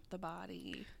you dump the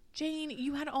body. Jane,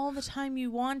 you had all the time you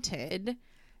wanted.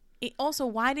 Also,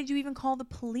 why did you even call the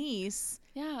police?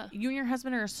 Yeah. You and your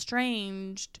husband are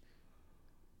estranged.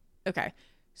 Okay.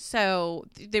 So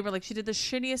they were like, she did the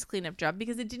shittiest cleanup job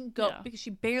because it didn't go, because she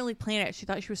barely planned it. She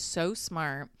thought she was so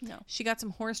smart. No. She got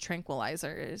some horse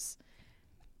tranquilizers.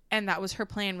 And that was her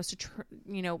plan, was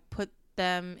to, put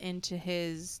them into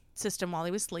his system while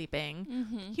he was sleeping.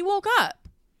 Mm-hmm. He woke up.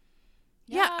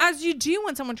 Yeah, as you do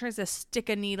when someone tries to stick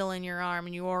a needle in your arm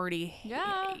and you already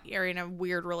are in a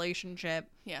weird relationship.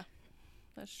 Yeah,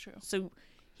 that's true. So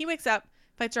he wakes up,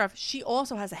 fights her off. She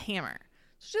also has a hammer.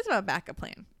 So she doesn't have a backup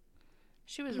plan.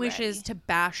 She was wishes to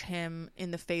bash him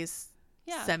in the face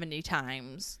 70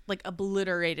 times, like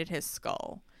obliterated his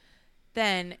skull.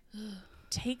 Then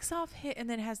takes off and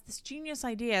then has this genius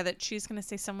idea that she's going to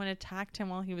say someone attacked him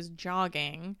while he was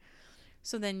jogging.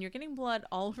 So then you're getting blood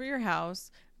all over your house.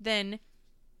 Then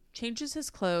changes his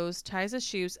clothes, ties his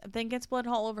shoes, then gets blood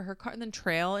all over her car, and then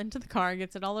trail into the car,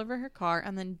 gets it all over her car,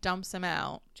 and then dumps him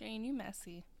out. Jane, you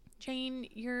messy. Jane,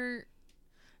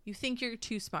 you think you're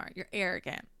too smart. You're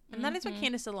arrogant. And that is what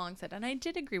Candace DeLong said, and I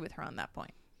did agree with her on that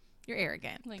point. You're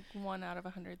arrogant. Like 1 out of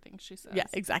 100 things she says. Yeah,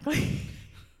 exactly.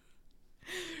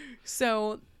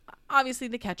 So, obviously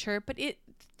they catch her, but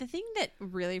the thing that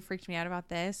really freaked me out about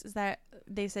this is that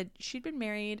they said she'd been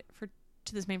married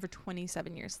to this man for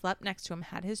 27 years, slept next to him,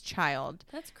 had his child.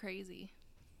 That's crazy.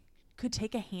 Could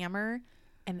take a hammer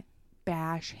and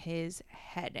bash his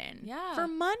head in. Yeah. For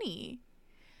money.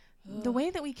 Ugh. The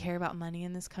way that we care about money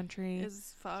in this country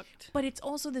is fucked. But it's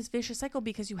also this vicious cycle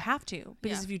because you have to.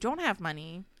 Because if you don't have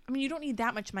money, I mean, you don't need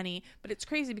that much money, but it's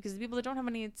crazy because the people that don't have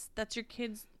money, that's your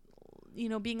kids,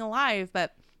 being alive.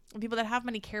 But the people that have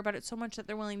money care about it so much that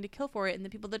they're willing to kill for it. And the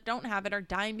people that don't have it are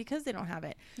dying because they don't have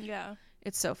it. Yeah.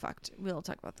 It's so fucked. We'll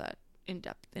talk about that in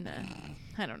depth in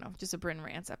just a Brynne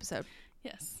Rants episode.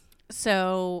 Yes.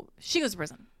 So she goes to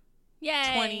prison.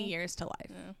 Yay. 20 years to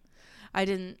life. Yeah. I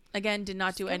did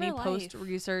not do any post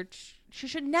research. She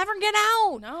should never get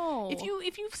out. No.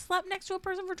 If you've slept next to a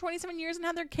person for 27 years and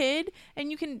had their kid, and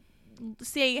you can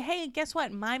say, hey, guess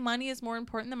what? My money is more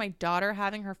important than my daughter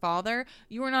having her father.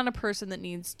 You are not a person that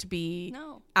needs to be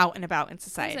out and about in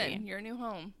society. Listen, your new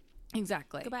home.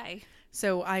 Exactly. Goodbye.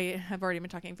 So I have already been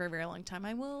talking for a very long time.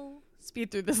 I will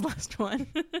speed through this last one.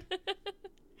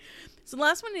 So the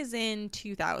last one is in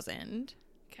 2000.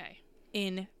 Okay.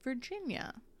 In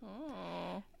Virginia.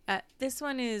 Oh. This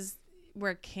one is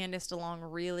where Candace DeLong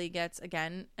really gets,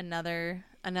 again, another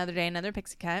day, another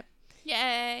pixie cut.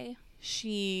 Yay.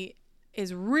 She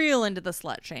is real into the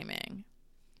slut shaming.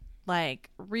 Like,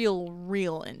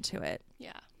 real into it.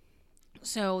 Yeah.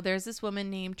 So there's this woman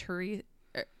named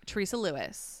Teresa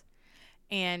Lewis.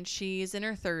 And she's in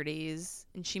her 30s,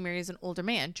 and she marries an older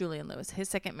man, Julian Lewis, his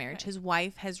second marriage. Okay. His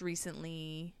wife has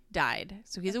recently died,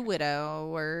 so he's a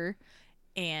widower,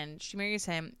 and she marries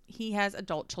him. He has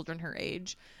adult children her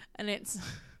age, and it's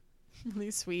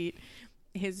really sweet.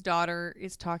 His daughter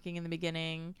is talking in the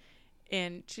beginning,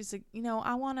 and she's like,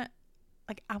 I won't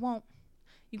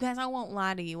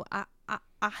lie to you. I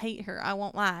hate her. I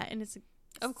won't lie. And it's like,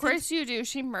 of course you do.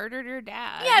 She murdered her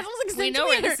dad. Yeah, it was like, we know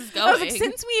where this is going. I was like,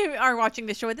 since we are watching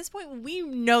this show at this point, we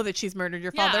know that she's murdered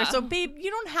your father. So, babe,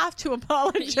 you don't have to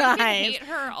apologize. You can hate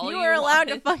her all you are allowed want.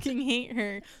 to fucking hate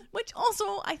her. Which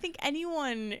also, I think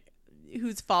anyone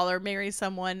whose father marries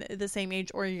someone the same age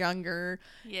or younger,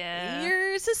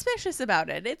 you're suspicious about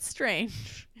it. It's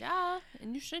strange. Yeah,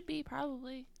 and you should be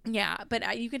probably. Yeah,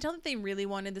 but you can tell that they really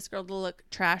wanted this girl to look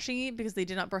trashy because they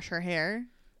did not brush her hair.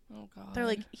 Oh, God. They're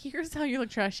like, here's how you look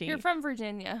trashy. You're from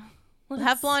Virginia.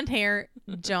 Have blonde hair.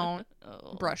 Don't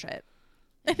brush it.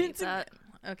 I hate that.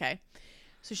 Okay.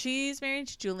 So she's married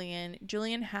to Julian.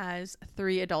 Julian has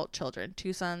 3 adult children,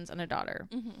 2 sons and a daughter.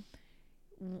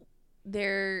 Mm-hmm.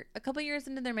 They're a couple years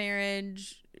into their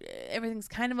marriage. Everything's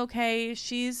kind of okay.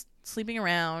 She's sleeping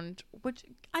around, which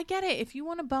I get it. If you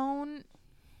want a bone,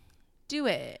 do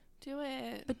it. Do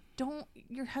it. But don't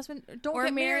get married or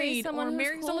marry someone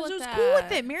who's cool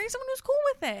with it. Marry someone who's cool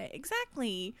with it.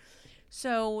 Exactly.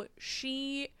 So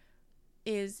she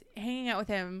is hanging out with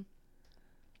him.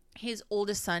 His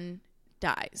oldest son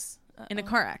dies in a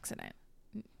car accident.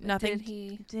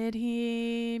 Nothing. Did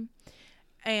he?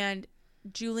 And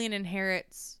Julian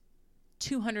inherits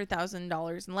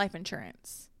 $200,000 in life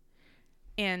insurance.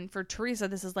 And for Teresa,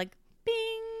 this is like, bing.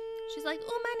 She's like,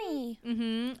 oh, money.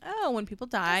 Mm-hmm. Oh, when people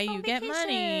die, Let's go you get money.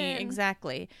 vacation.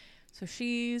 Exactly. So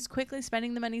she's quickly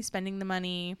spending the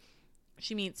money.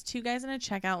 She meets two guys in a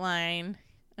checkout line.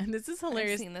 And this is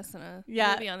hilarious. I've seen this in a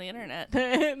Yeah. movie on the internet.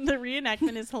 The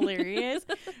reenactment is hilarious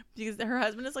because her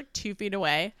husband is like 2 feet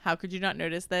away. How could you not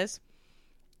notice this?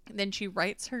 Then she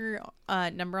writes her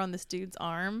number on this dude's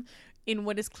arm in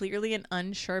what is clearly an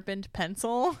unsharpened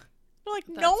pencil. Like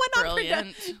That's no one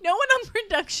brilliant. on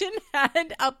production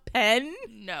had a pen.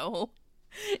 No.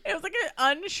 It was like an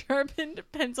unsharpened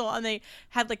pencil, and they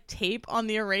had like tape on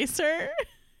the eraser.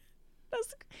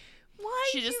 That's why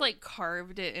She just like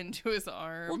carved it into his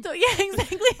arm. Well, yeah,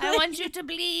 exactly. I want you to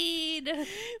bleed.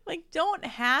 Like, don't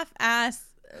half-ass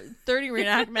 30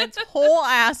 reenactments,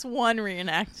 whole-ass one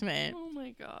reenactment. Oh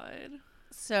my god.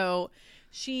 So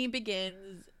she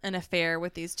begins an affair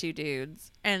with these two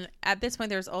dudes. And at this point,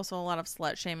 there's also a lot of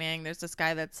slut-shaming. There's this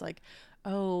guy that's like,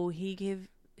 oh,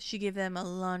 she gave them a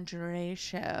lingerie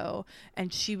show,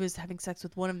 and she was having sex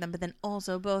with one of them, but then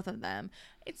also both of them.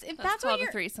 If that's what called you're,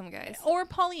 a threesome, guys. or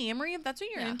polyamory, if that's what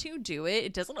you're into, do it.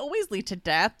 It doesn't always lead to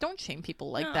death. Don't shame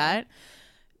people like that.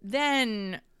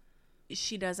 Then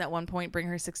she does at one point bring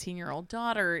her 16-year-old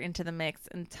daughter into the mix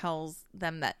and tells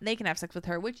them that they can have sex with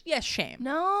her, which, yes, shame.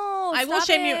 No, I will stop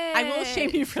shame it. you. I will shame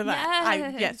you for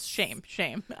that. Yes. Shame.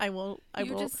 I will.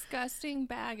 You disgusting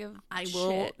bag of I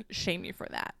will shit. shame you for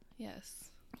that.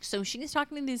 Yes. So she's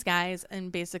talking to these guys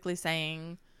and basically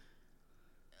saying,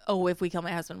 oh, if we kill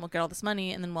my husband, we'll get all this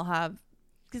money, and then we'll have,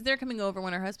 because they're coming over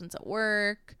when her husband's at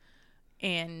work,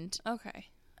 and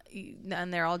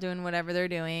they're all doing whatever they're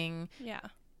doing. Yeah.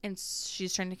 And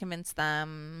she's trying to convince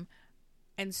them.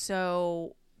 And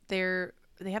so they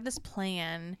have this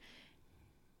plan,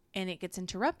 and it gets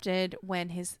interrupted when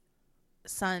his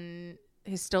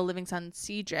still living son,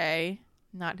 CJ,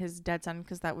 not his dead son,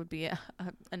 because that would be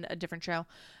a different show,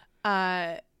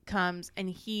 comes, and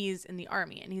he's in the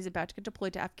army, and he's about to get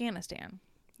deployed to Afghanistan.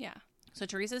 Yeah. So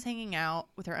Teresa's hanging out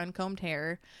with her uncombed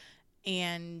hair,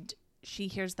 and she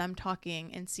hears them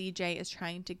talking, and CJ is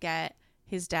trying to get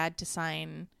his dad to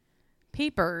sign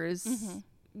papers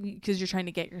because you're trying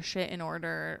to get your shit in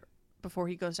order before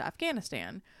he goes to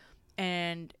Afghanistan.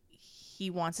 And he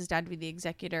wants his dad to be the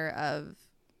executor of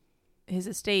his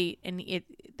estate, and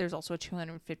there's also a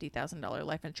 $250,000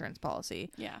 life insurance policy.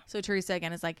 Yeah. So Teresa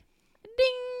again is like, ding,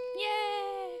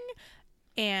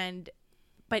 yay,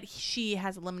 but she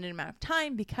has a limited amount of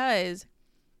time because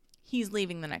he's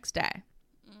leaving the next day.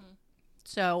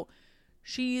 So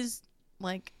she's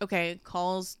like, okay,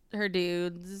 calls her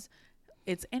dudes.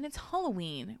 It's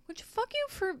Halloween, which fuck you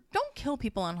for, don't kill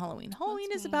people on Halloween.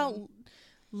 Halloween is about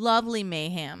lovely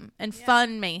mayhem and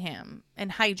fun mayhem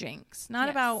and hijinks, not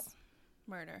about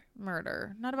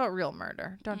murder, not about real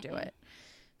murder. Don't do it.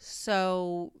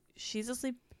 So she's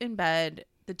asleep in bed.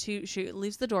 She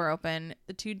leaves the door open.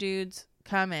 The two dudes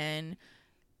come in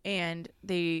and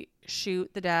they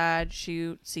shoot the dad,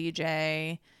 shoot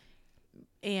CJ,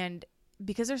 and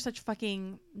because they're such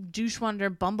fucking douche-wonder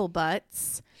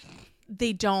bumblebutts,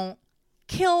 they don't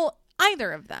kill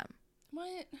either of them.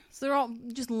 What? So they're all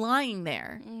just lying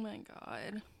there. Oh my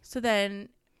god. So then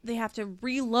they have to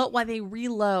reload. While they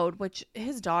reload, which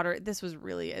his daughter, this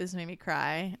made me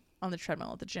cry on the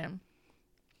treadmill at the gym.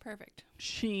 Perfect.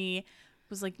 She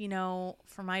was like,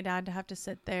 for my dad to have to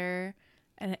sit there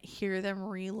and hear them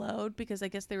reload, because I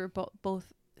guess they were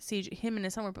both him and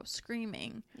his son were both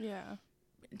screaming. Yeah.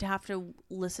 To have to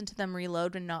listen to them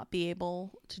reload and not be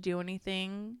able to do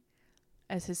anything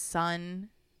as his son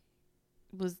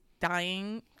was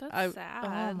dying. That's sad.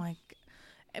 Oh my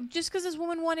god. Just because this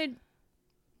woman wanted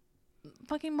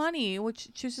fucking money, which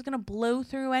she was just going to blow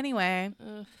through anyway.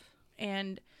 Ugh.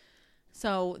 And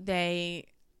so they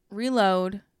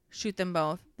reload, shoot them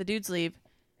both. The dudes leave.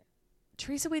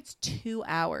 Teresa waits 2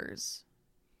 hours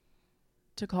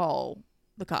to call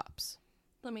the cops.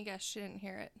 Let me guess, she didn't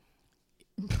hear it.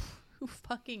 Who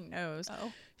fucking knows?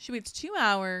 Oh. She waits 2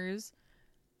 hours.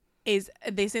 They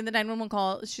say the 911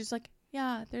 call. She's like,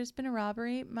 yeah, there's been a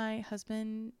robbery. My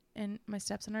husband and my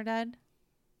stepson are dead.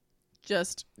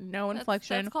 Just no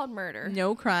inflection. That's called murder.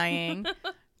 No crying.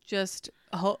 She's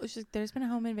like, there's been a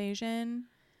home invasion.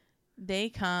 They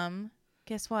come.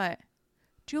 Guess what?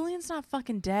 Julian's not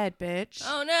fucking dead, bitch.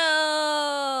 Oh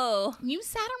no! You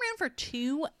sat around for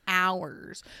 2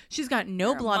 hours. She's got no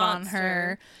You're a blood on monster.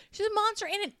 her. She's a monster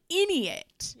and an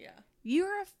idiot. Yeah.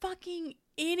 You're a fucking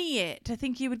idiot to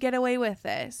think you would get away with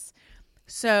this.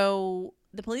 So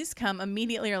the police come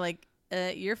immediately, are like,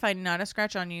 you're fine, not a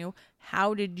scratch on you.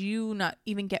 How did you not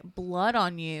even get blood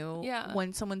on you Yeah.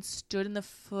 when someone stood in the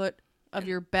foot of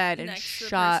your bed and next to the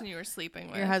shot person you were sleeping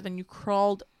with. your husband. You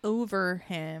crawled over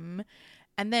him.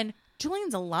 And then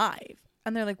Julian's alive.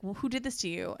 And they're like, well, who did this to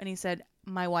you? And he said,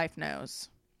 my wife knows.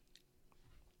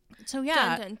 So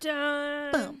yeah. Dun,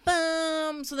 dun, dun. Boom,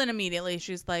 boom. So then immediately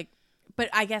she's like, but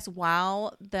I guess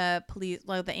while the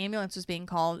ambulance was being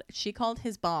called, she called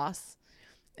his boss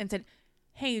and said,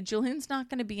 hey, Julian's not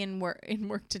going to be in work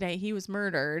today. He was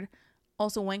murdered.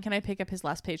 Also, when can I pick up his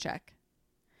last paycheck?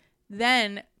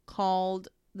 Then called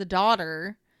the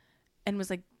daughter and was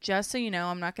like, just so you know,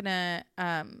 I'm not going to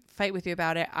fight with you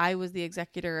about it. I was the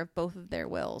executor of both of their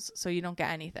wills, so you don't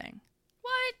get anything.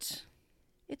 What?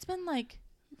 It's been like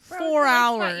For 4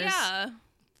 hours. Yeah.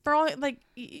 For all, like,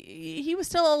 he was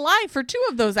still alive for 2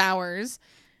 of those hours.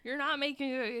 You're not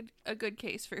making a good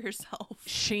case for yourself.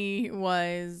 She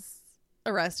was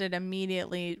arrested,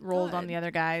 immediately rolled on Good. the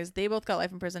other guys. They both got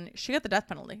life in prison. She got the death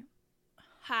penalty.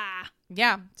 Ha.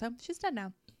 Yeah, so she's dead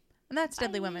now. And that's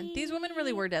Deadly Bye. Women. These women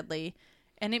really were deadly.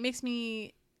 And it makes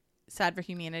me sad for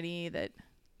humanity that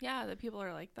Yeah, that people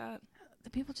are like that. the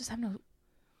people just have no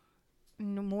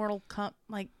mortal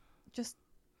just.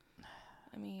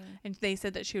 I mean, And they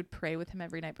said that she would pray with him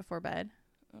every night before bed.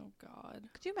 oh God.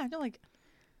 Could you imagine? Like,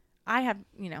 I have,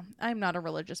 I'm not a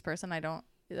religious person.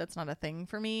 That's not a thing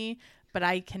for me. But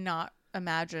I cannot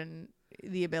imagine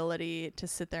the ability to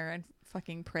sit there and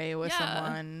fucking pray with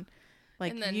someone.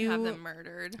 Like, and then you have them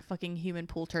murdered. fucking human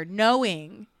pool turd,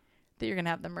 knowing that you're going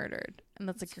to have them murdered. And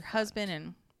that's like your husband.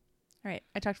 And all right,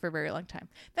 I talked for a very long time.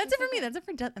 That's it for me. That's it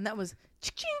for death. And that was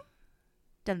ching,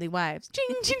 Deadly Wives.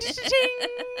 Ching, ching, ching, ching.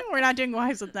 We're not doing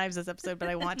Wives with Knives this episode, but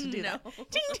I want to do that. Ching,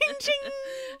 ching, ching.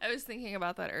 I was thinking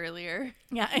about that earlier.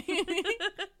 Yeah.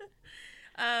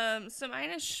 So mine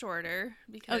is shorter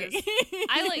because Okay.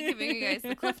 I like giving you guys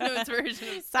the Cliff Notes version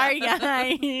of stuff. Sorry, guys.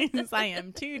 I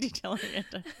am too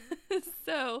detail-oriented.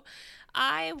 So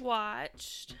I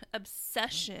watched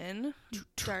Obsession,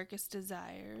 Darkest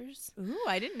Desires. Ooh,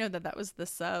 I didn't know that was the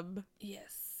sub.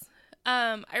 Yes.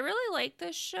 I really like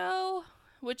this show,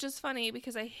 which is funny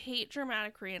because I hate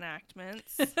dramatic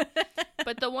reenactments.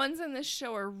 But the ones in this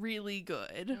show are really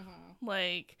good. Mm-hmm.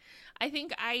 Like, I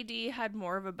think ID had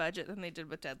more of a budget than they did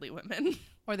with Deadly Women.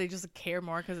 Or they just care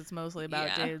more because it's mostly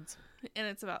about dudes. And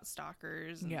it's about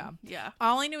stalkers. And, yeah.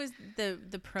 All I knew is the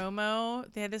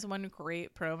promo. They had this one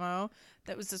great promo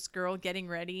that was this girl getting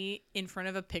ready in front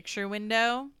of a picture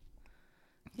window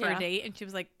for a date. And she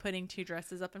was like putting 2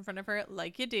 dresses up in front of her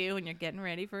like you do when you're getting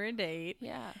ready for a date.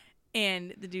 Yeah.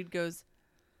 And the dude goes,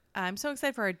 I'm so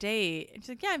excited for our date. And she's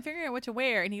like, yeah, I'm figuring out what to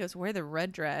wear. And he goes, wear the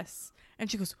red dress. And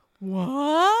she goes,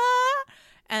 what?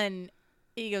 And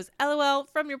he goes, LOL,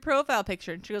 from your profile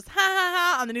picture. And she goes, ha ha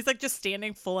ha. And then he's like just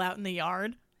standing full out in the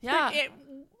yard. Yeah.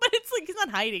 But it's like he's not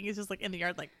hiding. He's just like in the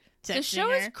yard, like texting The show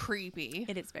her. is creepy.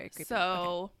 It is very creepy.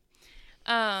 So,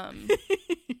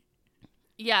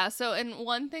 yeah. So, and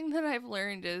one thing that I've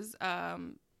learned is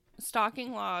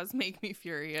stalking laws make me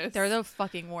furious. They're the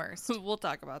fucking worst. We'll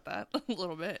talk about that a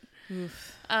little bit.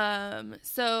 Oof.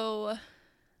 So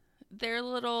their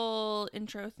little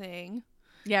intro thing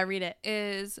Yeah, read it.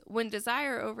 is when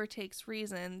desire overtakes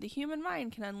reason, the human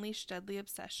mind can unleash deadly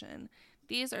obsession.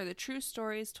 These are the true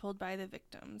stories told by the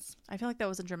victims. I feel like that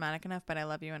wasn't dramatic enough, but I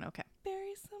love you and okay.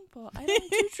 Very simple. I don't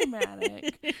do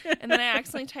dramatic. And then I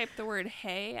accidentally typed the word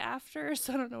hey after,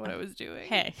 so I don't know what I was doing.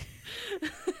 Hey.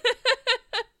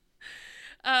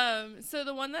 So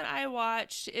the one that I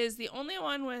watched is the only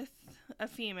one with a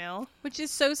female. Which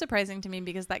is so surprising to me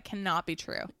because that cannot be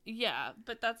true. Yeah,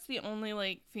 but that's the only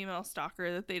like female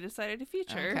stalker that they decided to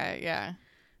feature. Okay, yeah.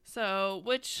 So,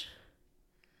 which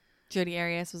Jodi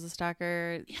Arias was a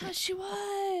stalker. yeah, she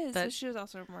was. That- She was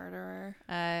also a murderer.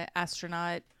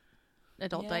 Astronaut,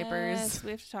 adult diapers. Yes,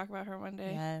 we have to talk about her one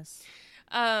day. Yes.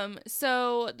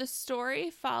 So the story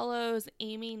follows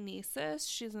Amy Nesis.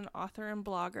 She's an author and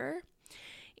blogger.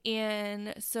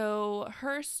 And so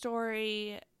her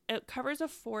story, it covers a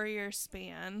 4-year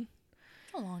span.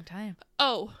 A long time.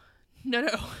 Oh, no.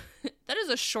 That is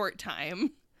a short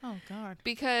time. Oh, God.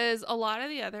 Because a lot of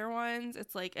the other ones,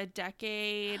 it's like a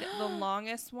decade. The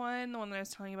longest one, the one that I was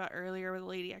telling you about earlier where the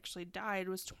lady actually died,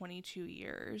 was 22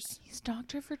 years. He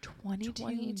stalked her for 22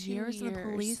 22 years and the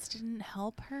years. police didn't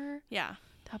help her? Yeah.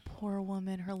 That poor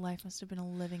woman. Her life must have been a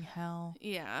living hell.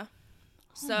 Yeah.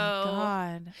 Oh, So, my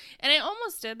God. and I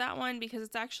almost did that one because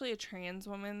it's actually a trans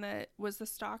woman that was the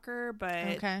stalker, but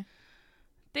Okay.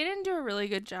 they didn't do a really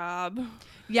good job.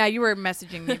 Yeah, you were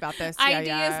messaging me about this. ID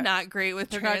is not great with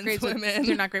They're trans not great women. With,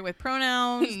 they're not great with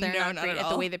pronouns. They're No, not not great at at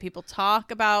the all. way that people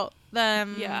talk about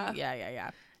them. Yeah.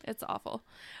 Yeah. It's awful.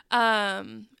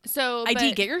 So ID,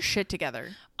 but- get your shit together.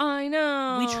 I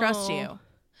know. We trust you.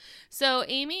 So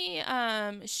Amy,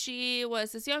 she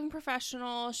was this young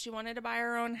professional. She wanted to buy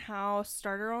her own house,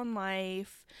 start her own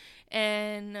life,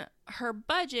 and her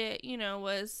budget,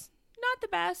 was not the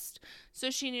best. So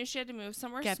she knew she had to move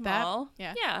somewhere small.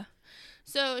 That? Yeah.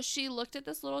 So she looked at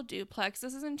this little duplex.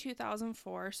 This is in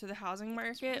 2004. So the housing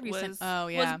market was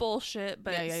bullshit,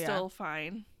 but still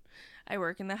fine. I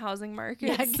work in the housing market.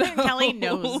 Yeah, so. Kelly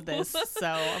knows this. So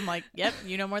I'm like, yep,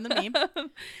 you know more than me.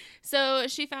 So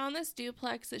she found this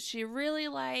duplex that she really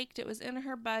liked. It was in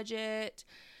her budget.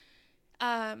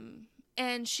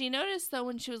 And she noticed, though,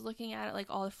 when she was looking at it, like,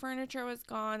 all the furniture was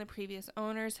gone. The previous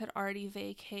owners had already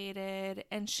vacated.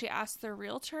 And she asked the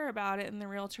realtor about it. And the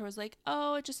realtor was like,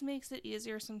 oh, it just makes it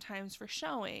easier sometimes for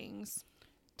showings.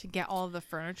 To get all of the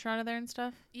furniture out of there and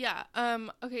stuff? Yeah.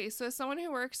 Okay, so as someone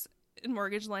who works in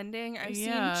mortgage lending, I've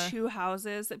seen 2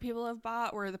 houses that people have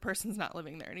bought where the person's not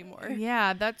living there anymore.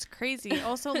 Yeah, that's crazy.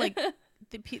 Also, like,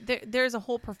 there's a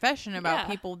whole profession about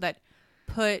people that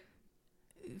put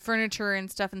furniture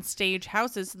and stuff in stage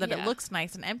houses so that it looks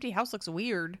nice. An empty house looks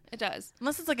weird. It does.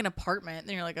 Unless it's like an apartment,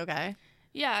 then you're like, okay.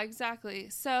 Yeah, exactly.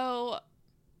 So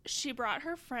she brought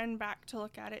her friend back to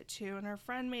look at it too, and her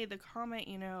friend made the comment,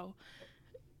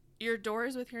 your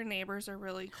doors with your neighbors are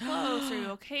really close. Are you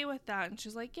okay with that? And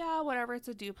she's like, yeah, whatever. It's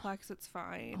a duplex. It's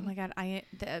fine. Oh my God.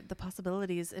 The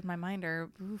possibilities in my mind are,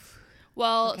 oof.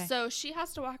 Well, so she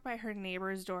has to walk by her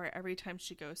neighbor's door every time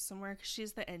she goes somewhere because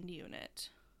she's the end unit.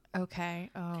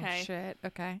 Okay. Oh, shit.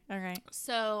 Okay. All right.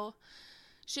 So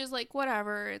she's like,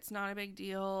 whatever. It's not a big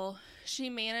deal. She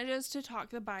manages to talk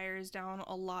the buyers down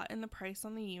a lot in the price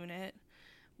on the unit,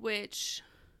 which...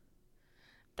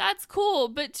 That's cool,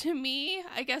 but to me,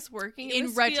 I guess working in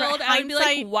this field, I would be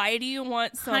like, why do you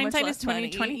want so much less money?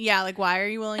 Hindsight is 20/20. Yeah, like, why are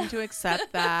you willing to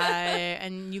accept that?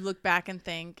 And you look back and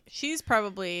think, she's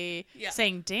probably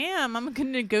saying, damn, I'm a good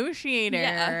negotiator.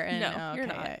 Yeah, and, no, you're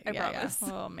not. I promise.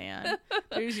 Yeah. Oh, man.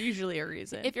 There's usually a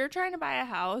reason. If you're trying to buy a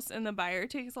house and the buyer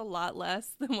takes a lot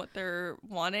less than what they're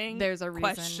wanting, there's a reason.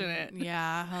 Question it.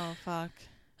 Yeah. Oh, fuck.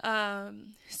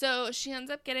 So she ends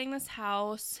up getting this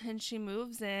house and she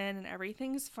moves in and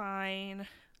everything's fine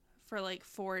for like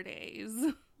 4 days.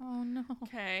 Oh no.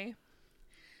 Okay.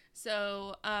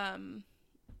 So,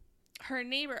 her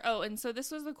neighbor, and so this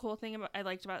was the cool thing I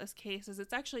liked about this case is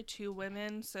it's actually 2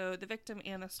 women. So the victim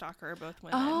and the stalker are both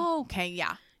women. Oh, okay.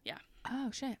 Yeah. Yeah.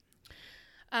 Oh shit.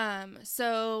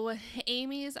 So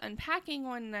Amy's unpacking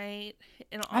one night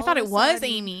and I thought it was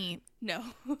Amy. No.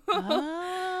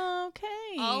 Okay.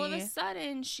 All of a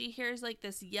sudden, she hears, like,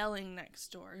 this yelling next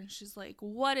door. And she's like,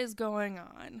 what is going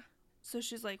on? So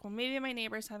she's like, well, maybe my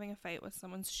neighbor's having a fight with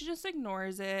someone. So she just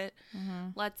ignores it,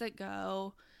 lets it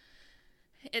go.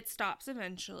 It stops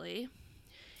eventually.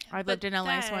 I've lived in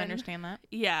LA, so I understand that.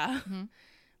 Yeah. Mm-hmm.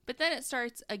 But then it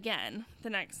starts again the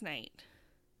next night.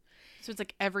 So it's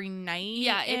like every night?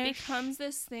 Yeah, it becomes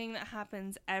this thing that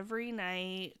happens every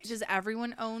night. Does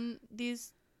everyone own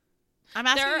these? I'm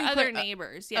asking there are you other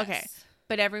neighbors, yes. Okay.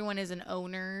 But everyone is an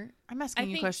owner. I'm asking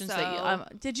you questions so. that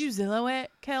you did you Zillow it,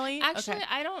 Kelly? Actually,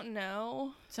 I don't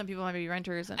know. Some people might be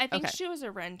renters. I think she was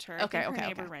a renter. I think her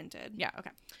neighbor rented. Yeah,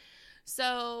 okay.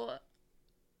 So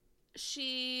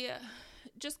she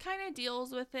just kind of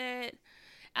deals with it.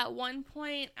 At one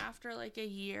point, after like a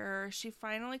year, she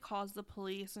finally calls the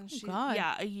police and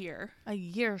a year. A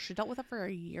year? She dealt with it for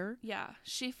a year? Yeah.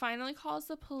 She finally calls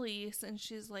the police and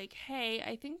she's like, hey,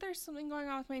 I think there's something going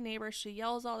on with my neighbor. She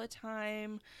yells all the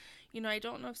time. I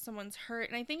don't know if someone's hurt.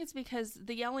 And I think it's because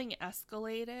the yelling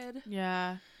escalated.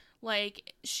 Yeah.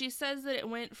 Like, she says that it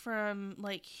went from,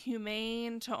 like,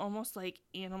 humane to almost, like,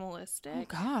 animalistic. Oh,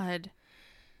 God.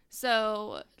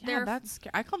 So, that's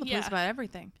scary. I call the police about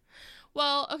everything.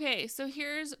 Well, okay, so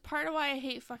here's part of why I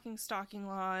hate fucking stalking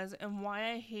laws and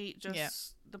why I hate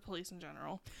just the police in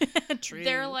general. True.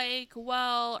 They're like,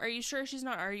 well, are you sure she's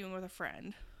not arguing with a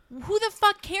friend? Who the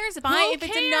fuck cares if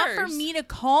it's enough for me to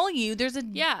call you? There's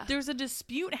a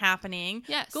dispute happening.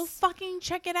 Yes. Go fucking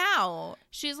check it out.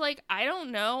 She's like, I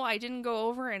don't know. I didn't go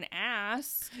over and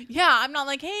ask. Yeah, I'm not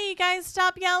like, hey guys,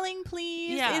 stop yelling,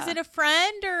 please. Yeah. Is it a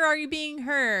friend or are you being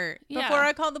hurt? Yeah. Before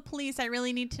I call the police, I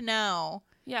really need to know.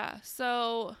 Yeah.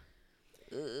 So,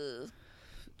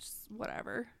 just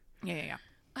whatever. Yeah.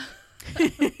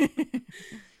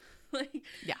 Like,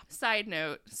 yeah. Side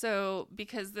note. So,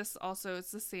 because this also,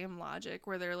 it's the same logic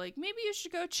where they're like, maybe you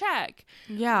should go check.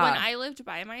 Yeah. When I lived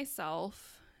by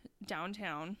myself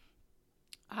downtown,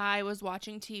 I was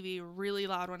watching TV really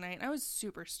loud one night and I was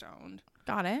super stoned.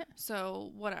 Got it.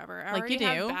 So, whatever. I like already you do.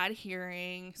 have bad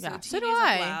hearing. So, yeah. TV's so do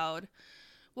I. loud.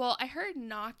 Well, I heard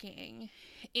knocking,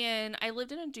 and I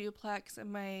lived in a duplex,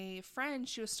 and my friend,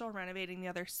 she was still renovating the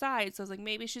other side, so I was like,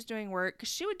 maybe she's doing work, because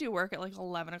she would do work at like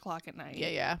 11 o'clock at night.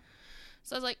 Yeah.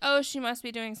 So I was like, oh, she must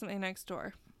be doing something next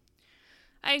door.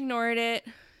 I ignored it,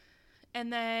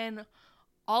 and then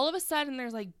all of a sudden,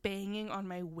 there's like banging on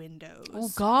my windows. Oh,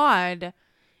 God.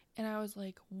 And I was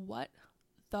like, what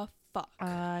the fuck?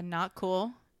 Not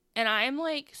cool. And I'm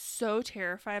like so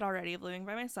terrified already of living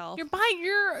by myself.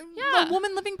 You're a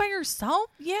woman living by yourself?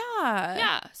 Yeah.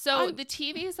 Yeah. So the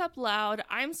TV is up loud.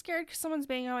 I'm scared because someone's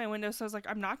banging on my window. So I was like,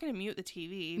 I'm not going to mute the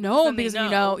TV. No, because you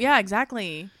know. Yeah,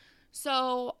 exactly.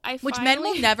 So Which men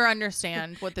will never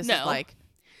understand what this is like.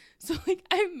 So, like,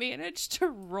 I managed to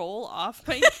roll off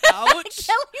my couch. Kelly's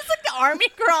like the army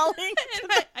crawling.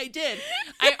 I did.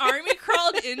 I army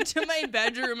crawled into my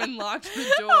bedroom and locked the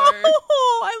door.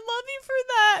 Oh, I love you for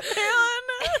that,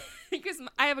 man. Because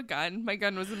I have a gun. My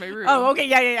gun was in my room. Oh, okay.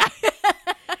 Yeah.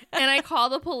 And I call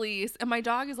the police, and my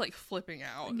dog is, like, flipping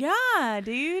out. Yeah,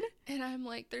 dude. And I'm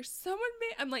like, there's someone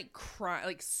I'm like crying,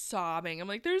 like sobbing. I'm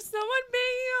like, there's someone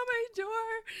banging on my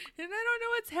door, and I don't know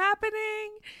what's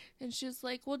happening. And she's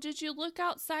like, well, did you look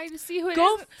outside to see who it is?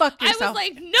 Go fuck yourself. I was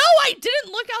like, no, I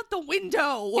didn't look out the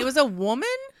window. It was a woman?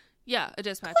 Yeah, a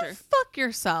dispatcher. Go fuck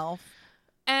yourself.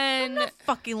 And I'm not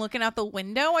fucking looking out the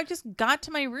window. I just got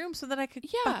to my room so that I could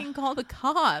fucking call the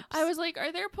cops. I was like,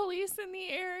 are there police in the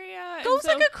area? Goes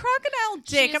like a crocodile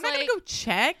dick. I'm not going to go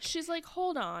check. She's like,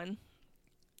 hold on.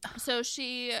 So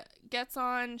she gets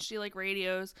on, she like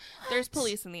radios. What? There's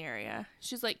police in the area.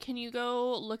 She's like, can you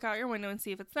go look out your window and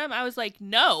see if it's them? I was like,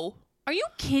 no. Are you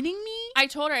kidding me? I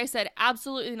told her, I said,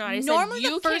 absolutely not. I Normally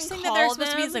said, the first thing that they're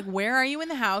supposed to be is like, where are you in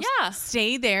the house? Yeah.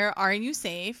 Stay there. Are you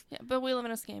safe? Yeah, but we live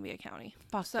in Escambia County.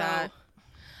 Fuck that.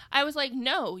 I was like,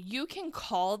 no, you can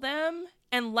call them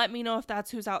and let me know if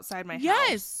that's who's outside my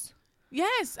house.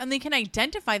 Yes. And they can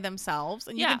identify themselves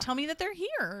and you can tell me that they're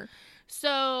here.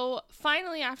 So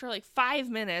finally, after like 5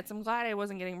 minutes, I'm glad I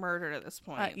wasn't getting murdered at this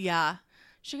point. Yeah.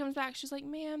 She comes back. She's like,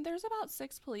 ma'am, there's about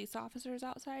 6 police officers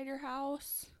outside your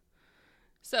house.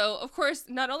 So, of course,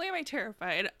 not only am I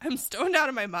terrified, I'm stoned out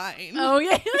of my mind. Oh,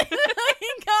 yeah. I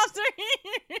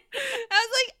was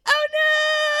like, oh,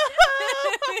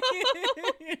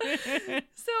 no.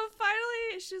 So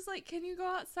finally, she's like, can you go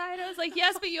outside? I was like,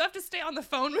 yes, but you have to stay on the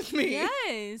phone with me.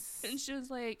 Yes. And she was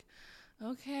like,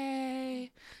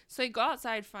 okay. So I go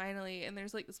outside finally, and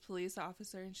there's like this police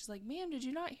officer, and she's like, ma'am, did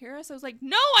you not hear us? I was like,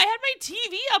 no, I had my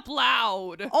TV up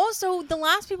loud. Also, the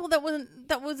last person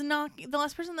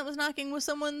that was knocking was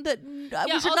someone that we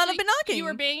should not have been knocking. You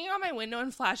were banging on my window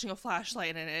and flashing a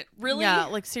flashlight in it. Really? Yeah,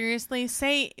 like seriously,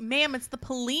 say, ma'am, it's the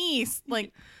police.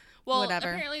 Like, well,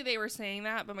 whatever. Apparently they were saying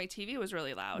that, but my TV was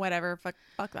really loud. Whatever,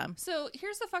 fuck them. So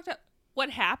here's the fucked up. What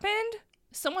happened?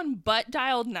 Someone butt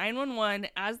dialed 911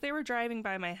 as they were driving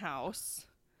by my house.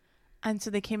 And so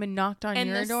they came and knocked on your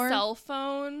door? And the cell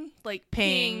phone, like,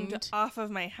 pinged off of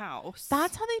my house.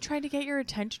 That's how they tried to get your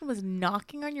attention, was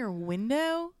knocking on your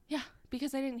window? Yeah,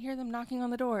 because I didn't hear them knocking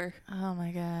on the door. Oh,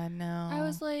 my God, no. I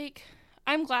was like,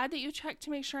 I'm glad that you checked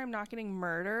to make sure I'm not getting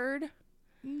murdered.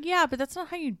 Yeah, but that's not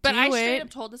how you do it. But I straight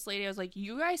up told this lady, I was like,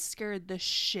 you guys scared the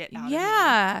shit out of me.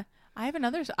 Yeah. I have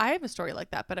a story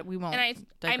like that, but we won't. And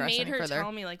I made her tell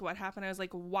me like what happened. I was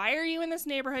like, "Why are you in this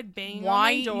neighborhood banging on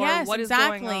my door? Yes, what is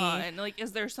going on? Like,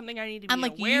 is there something I need to be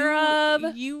aware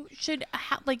of?" You should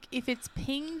like if it's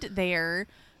pinged there,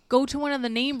 go to one of the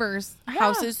neighbors'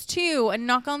 houses too and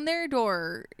knock on their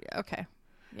door. Okay.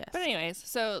 Yes. But anyways,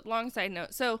 so long side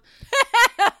note. So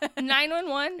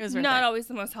 911 is not always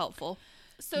the most helpful.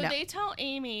 So they tell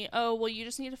Amy, oh, well, you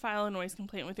just need to file a noise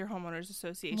complaint with your homeowners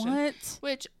association. What?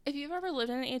 Which, if you've ever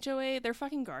lived in an HOA, they're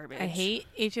fucking garbage. I hate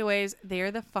HOAs. They're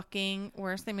the fucking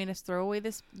worst. They made us throw away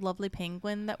this lovely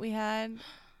penguin that we had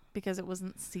because it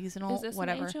wasn't seasonal. Is this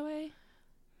whatever. an HOA?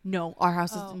 No, our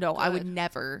house is... No, good. I would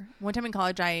never. One time in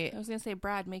college, I was going to say,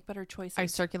 Brad, make better choices. I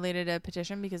circulated a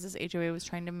petition because this HOA was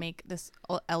trying to make this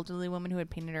elderly woman who had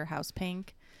painted her house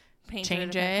pink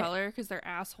change it color because they're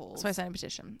assholes. So I signed a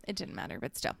petition. It didn't matter,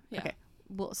 but still. Yeah. Okay.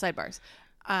 Well, sidebars.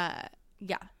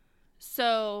 Yeah.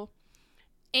 So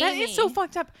Amy, that is so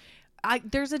fucked up.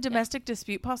 There's a domestic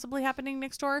dispute possibly happening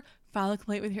next door. File a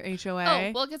complaint with your HOA.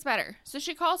 Oh, well, it gets better. So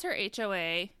she calls her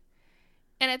HOA,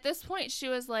 and at this point she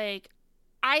was like,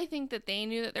 I think that they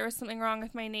knew that there was something wrong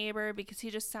with my neighbor because he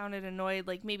just sounded annoyed.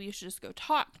 Like, maybe you should just go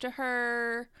talk to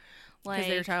her. Because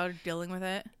they're tired of dealing with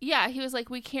it? Yeah, he was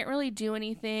like, we can't really do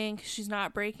anything because she's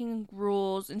not breaking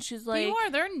rules. And she's like...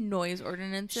 There are noise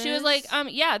ordinances. She was like,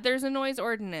 yeah, there's a noise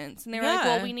ordinance. And they were like,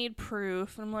 well, we need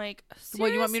proof. And I'm like, seriously?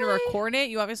 Well, you want me to record it?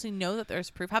 You obviously know that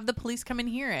there's proof. Have the police come and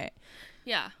hear it.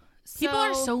 Yeah. People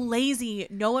are so lazy.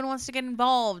 No one wants to get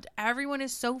involved. Everyone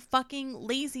is so fucking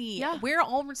lazy. Yeah. We're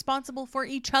all responsible for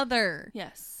each other.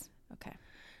 Yes. Okay.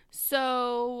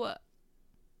 So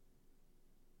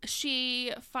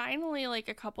she finally, like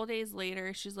a couple days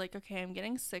later, she's like, okay, I'm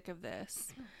getting sick of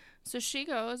this. So she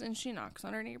goes and she knocks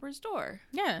on her neighbor's door.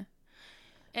 Yeah.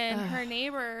 And her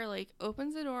neighbor, like,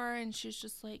 opens the door and she's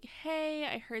just like, hey,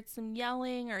 I heard some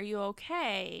yelling. Are you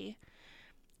okay?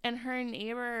 And her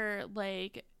neighbor,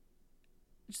 like,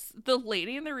 just the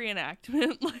lady in the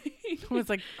reenactment, like, Was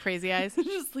like crazy eyes.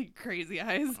 just like crazy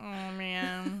eyes. Oh,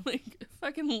 man. Like,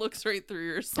 fucking looks right through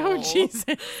your soul. Oh, Jesus.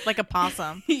 Like a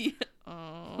possum. Yeah.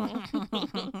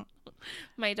 Oh.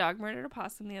 My dog murdered a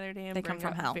possum the other day and They come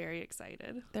from hell. Very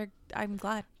excited. I'm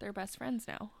glad. They're best friends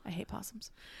now. I hate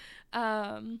possums.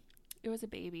 It was a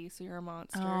baby, so you're a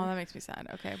monster. Oh, that makes me sad.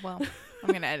 Okay, well, I'm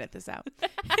going to edit this out.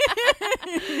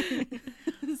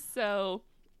 So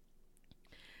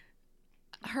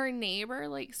her neighbor,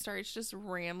 like, starts just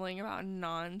rambling about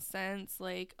nonsense,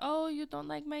 like, oh, you don't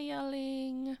like my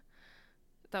yelling.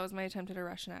 That was my attempt at a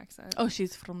Russian accent. Oh,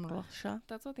 she's from Russia.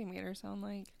 That's what they made her sound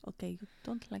like. Okay, you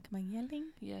don't like my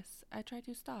yelling? Yes, I tried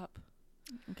to stop.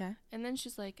 Okay. And then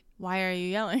she's like, Why are you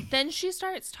yelling? then she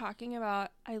starts talking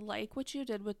about, I like what you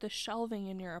did with the shelving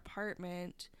in your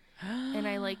apartment. And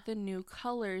I like the new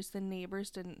colors. The neighbors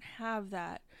didn't have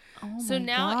that. Oh So my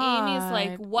now God. Amy's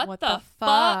like, what the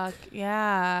fuck?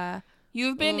 Yeah.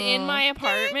 You've been in my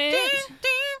apartment?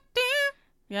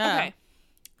 Yeah. Okay.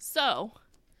 So,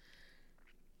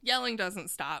 yelling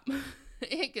doesn't stop.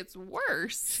 It gets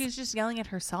worse. She's just yelling at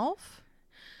herself?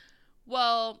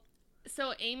 Well,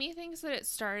 so Amy thinks that it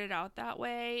started out that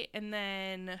way, and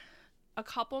then a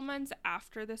couple months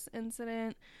after this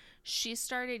incident, she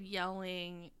started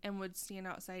yelling and would stand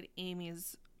outside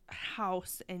Amy's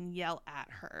house and yell at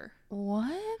her.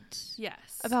 What?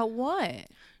 Yes. About what?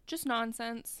 Just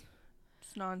nonsense.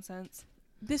 Just nonsense.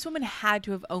 This woman had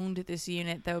to have owned this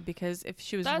unit, though, because if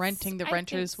she was renting, the I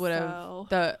renters think would have,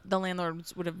 so. the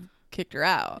landlords would have kicked her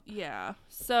out. Yeah.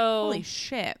 So. Holy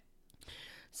shit.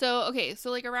 So, okay, so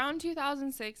like around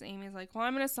 2006, Amy's like, well,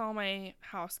 I'm going to sell my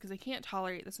house because I can't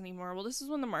tolerate this anymore. Well, this is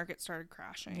when the market started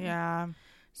crashing. Yeah.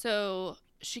 So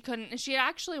she couldn't, she had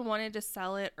actually wanted to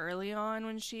sell it early on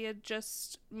when she had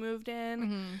just moved in.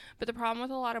 Mm-hmm. But the problem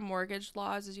with a lot of mortgage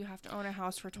laws is you have to own a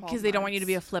house for 12 months. Because they don't want you to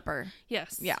be a flipper.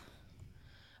 Yes. Yeah.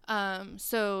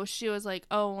 So she was like,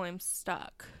 oh, well, I'm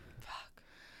stuck. Fuck.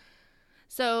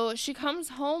 So she comes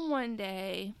home one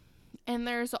day and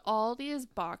there's all these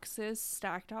boxes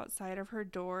stacked outside of her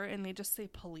door and they just say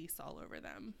police all over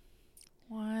them.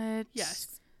 What?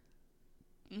 Yes.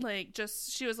 Like,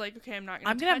 just, she was like, okay, I'm not going to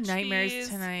I'm going to have nightmares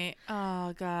tonight.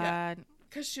 Oh, God. Yeah.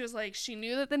 Because she was like, she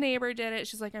knew that the neighbor did it.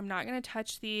 She's like, I'm not going to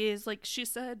touch these. Like, she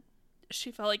said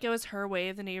she felt like it was her way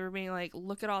of the neighbor being like,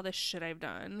 look at all this shit I've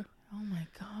done. Oh, my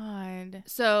God.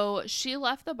 So she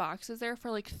left the boxes there for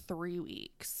like 3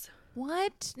 weeks.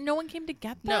 What? No one came to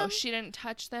get them? No, she didn't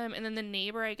touch them. And then the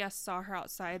neighbor, I guess, saw her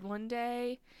outside one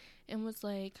day and was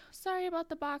like, sorry about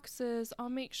the boxes. I'll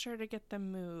make sure to get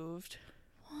them moved.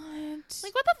 What?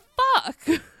 Like, what the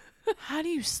fuck? How do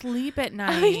you sleep at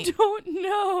night? I don't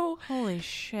know. Holy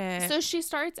shit. So she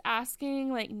starts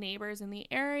asking, like, neighbors in the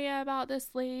area about this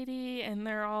lady, and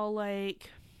they're all like,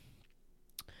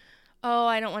 oh,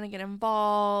 I don't want to get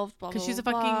involved, blah, blah, because she's a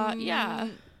blah. fucking... Yeah.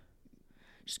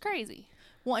 She's crazy.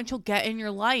 Well, and she'll get in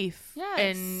your life. Yes.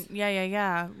 And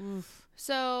yeah. Oof.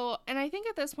 So, and I think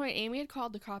at this point, Amy had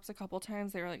called the cops a couple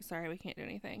times. They were like, sorry, we can't do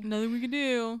anything. Nothing we can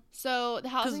do. So, the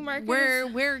housing market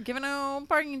we're giving out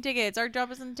parking tickets. Our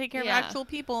job isn't to take care of actual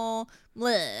people.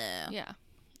 Blah. Yeah.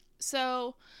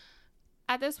 So,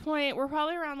 at this point, we're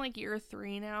probably around like year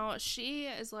 3 now. She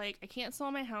is like, I can't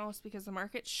sell my house because the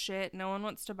market's shit. No one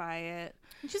wants to buy it.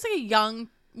 She's like a young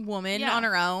woman on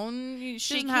her own.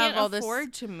 She doesn't can't have all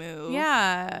afford to move.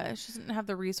 Yeah, she doesn't have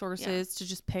the resources to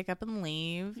just pick up and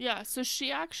leave. Yeah, so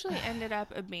she actually ended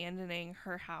up abandoning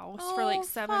her house for like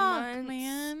 7 months.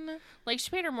 Man, like she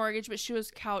paid her mortgage, but she was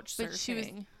couch surfing. But she was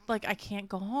like, I can't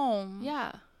go home.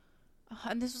 Yeah.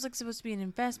 And this was like supposed to be an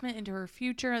investment into her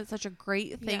future. It's such a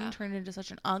great thing turned into such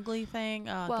an ugly thing.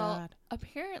 Oh, well, God.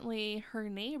 Apparently her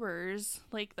neighbors,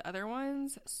 like the other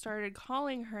ones, started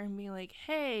calling her and being like,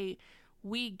 hey,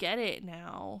 we get it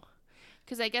now.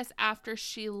 Because I guess after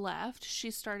she left, she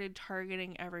started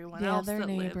targeting everyone else that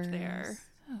lived there.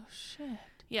 Oh, shit.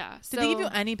 Yeah. Did they give you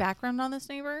any background on this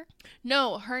neighbor?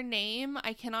 No, her name,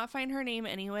 I cannot find her name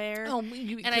anywhere. Oh,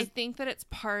 and I think that it's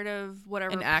part of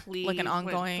whatever plea like an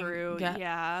ongoing went through.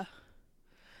 Yeah.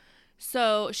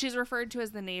 So she's referred to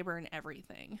as the neighbor and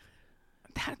everything.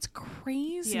 That's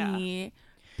crazy. Yeah.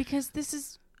 Because this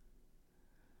is...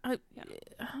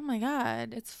 Oh my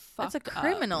God. It's fucked That's a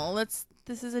criminal.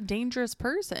 This is a dangerous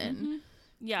person. Mm-hmm.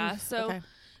 Yeah. Oof, So okay.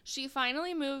 she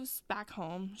finally moves back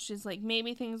home. She's like,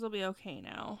 maybe things will be okay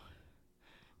now.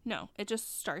 No, it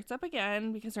just starts up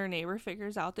again because her neighbor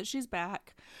figures out that she's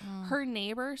back. Her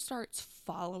neighbor starts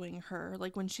following her,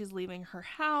 like when she's leaving her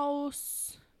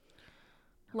house.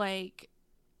 Like,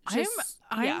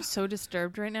 I'm so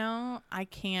disturbed right now. I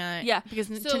can't. Yeah, because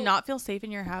to not feel safe in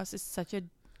your house is such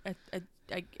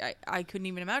I couldn't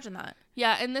even imagine that.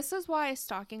 Yeah, and this is why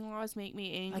stalking laws make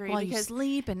me angry. Like while because you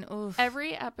sleep and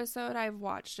every episode I've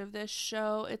watched of this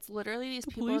show, it's literally these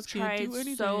people have police can't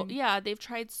tried do they've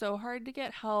tried so hard to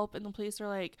get help, and the police are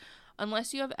like,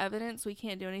 unless you have evidence, we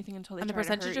can't do anything until they and the try to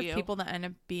hurt percentage you. of people that end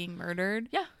up being murdered,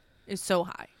 Yeah, is so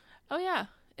high. Oh yeah,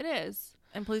 it is.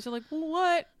 And police are like, well,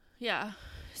 what? Yeah.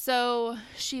 So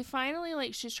she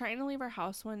finally, she's trying to leave her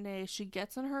house one day. She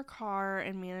gets in her car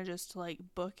and manages to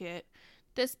book it.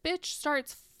 This bitch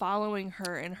starts following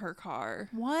her in her car.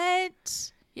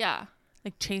 What? Yeah.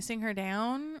 Like chasing her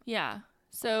down? Yeah.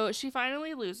 So she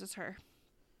finally loses her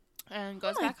and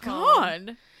goes back home. Oh my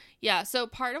God. Yeah. So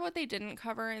part of what they didn't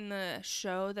cover in the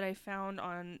show that I found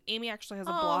on, Amy actually has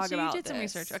a blog so about you did some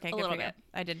this. research. Okay, a good little for you. bit.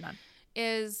 I did not.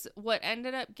 Is what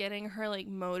ended up getting her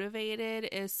motivated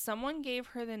is someone gave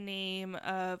her the name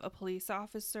of a police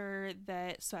officer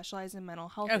that specialized in mental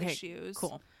health issues.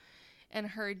 Cool. And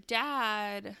her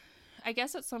dad, I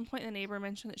guess at some point the neighbor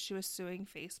mentioned that she was suing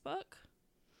Facebook.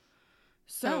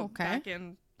 So back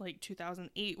in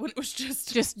 2008 when it was just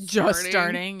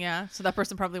starting, yeah. So that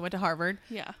person probably went to Harvard.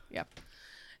 Yeah. Yep.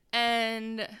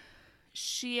 And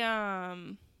she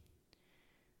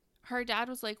her dad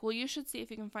was like, well, you should see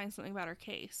if you can find something about her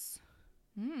case.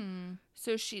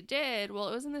 So she did. Well,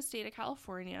 it was in the state of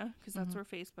California because that's where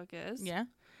Facebook is. Yeah.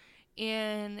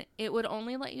 And it would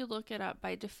only let you look it up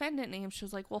by defendant name. She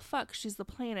was like, well, fuck, she's the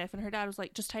plaintiff. And her dad was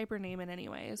like, just type her name in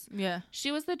anyways. Yeah. She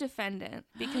was the defendant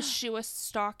because she was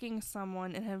stalking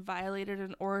someone and had violated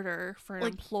an order for an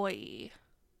employee.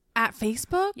 At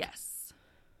Facebook? Yes.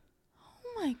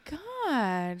 Oh my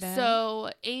God.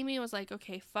 So Amy was like,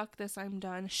 okay, fuck this, I'm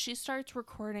done. She starts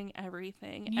recording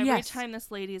everything. Every time this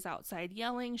lady's outside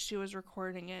yelling, she was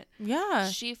recording it. Yeah.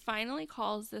 She finally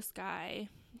calls this guy.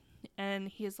 And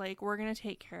he's like, we're going to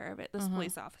take care of it, this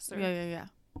police officer. Yeah.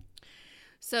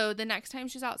 So the next time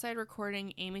she's outside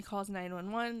recording, Amy calls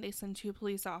 911. They send 2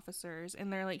 police officers.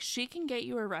 And they're like, she can get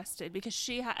you arrested. Because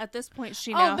she, at this point,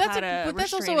 she now had a but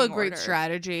that's also a great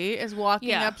strategy, is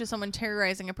walking up to someone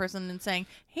terrorizing a person and saying,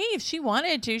 hey, if she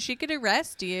wanted to, she could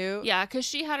arrest you. Yeah, because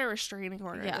she had a restraining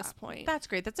order at this point. That's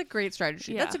great. That's a great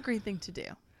strategy. Yeah. That's a great thing to do.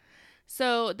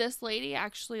 So this lady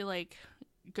actually,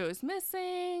 goes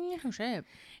missing. Oh, shit.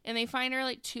 And they find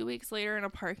her 2 weeks later in a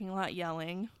parking lot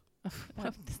yelling.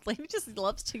 This lady just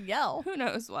loves to yell. Who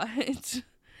knows what?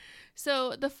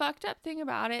 So the fucked up thing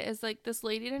about it is this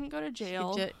lady didn't go to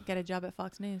jail. She could get a job at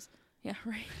Fox News. Yeah,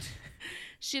 right.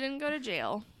 She didn't go to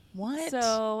jail. What?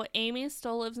 So Amy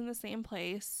still lives in the same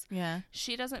place. Yeah.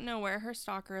 She doesn't know where her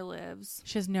stalker lives.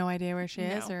 She has no idea where she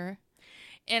is, or.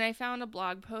 And I found a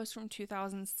blog post from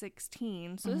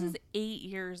 2016. So this is 8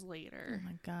 years later. Oh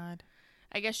my God.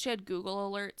 I guess she had Google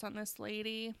alerts on this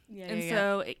lady. Yeah.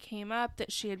 So it came up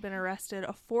that she had been arrested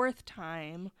a 4th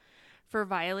time for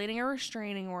violating a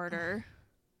restraining order.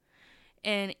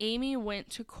 And Amy went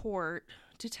to court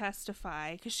to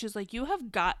testify because she was like, you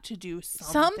have got to do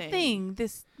something.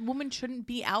 This woman shouldn't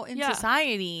be out in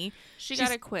society. She's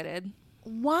got acquitted.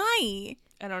 Why?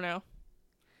 I don't know.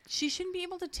 She shouldn't be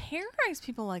able to terrorize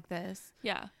people like this.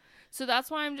 Yeah. So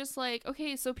that's why I'm just like,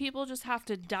 okay, so people just have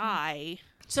to die.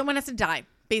 Someone has to die,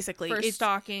 basically. For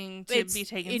stalking to be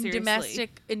taken seriously.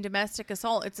 In domestic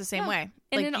assault, it's the same way.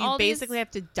 And you basically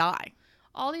have to die.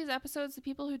 All these episodes, the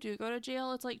people who do go to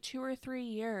jail, it's 2 or 3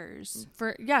 years.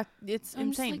 It's I'm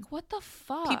insane. just what the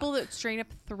fuck? People that straight up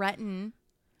threaten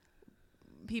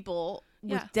people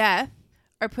with death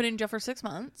are put in jail for 6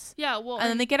 months. Yeah, well, and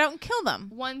then they get out and kill them.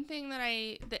 One thing that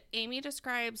Amy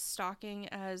describes stalking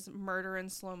as murder in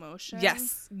slow motion.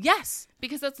 Yes,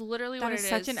 because that's literally what it is.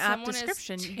 Such an apt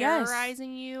description. Is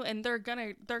terrorizing you, and they're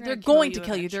going to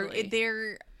kill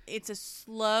you. It's a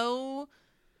slow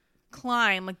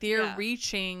climb. They're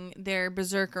reaching their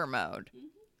berserker mode,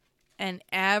 and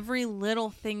every little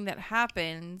thing that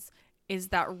happens is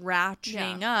that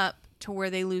ratcheting up to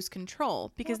where they lose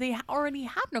control, because they already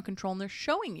have no control, and they're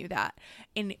showing you that.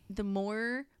 And the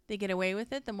more they get away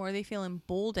with it, the more they feel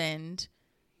emboldened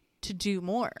to do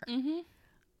more.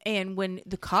 And when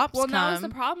the cops come... Well, that was the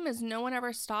problem, is no one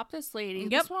ever stopped this lady.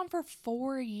 This went on for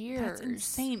 4 years. That's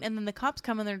insane. And then the cops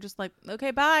come and they're just like,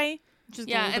 okay, bye. Just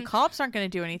Yeah, the and cops aren't going to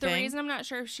do anything. The reason I'm not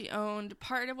sure if she owned,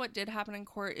 part of what did happen in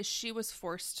court is she was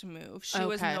forced to move. She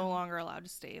was Okay. no longer allowed to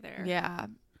stay there. Yeah.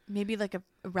 Maybe like a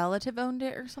relative owned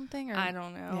it or something. Or I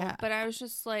don't know. Yeah. But I was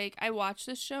just like, I watch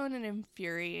this show and it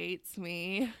infuriates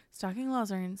me. Stalking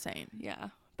laws are insane. Yeah.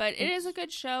 But it is a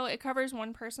good show. It covers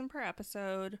one person per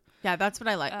episode. Yeah, that's what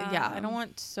I like. Yeah, I don't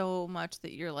want so much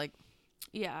that you're like...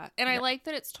 Yeah, and I like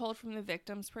that it's told from the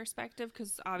victim's perspective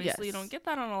because obviously you don't get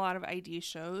that on a lot of ID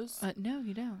shows. No,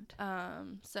 you don't.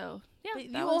 So, yeah.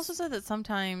 You also said that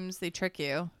sometimes they trick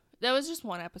you. That was just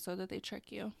one episode that they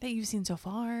trick you. That you've seen so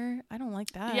far. I don't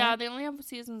like that. Yeah, they only have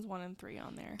seasons 1 and 3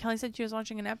 on there. Kelly said she was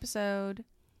watching an episode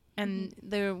and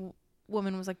the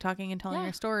woman was like talking and telling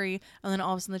her story, and then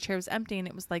all of a sudden the chair was empty and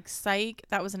it was like, psych,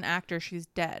 that was an actor, she's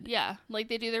dead. Yeah, like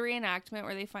they do the reenactment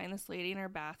where they find this lady in her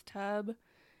bathtub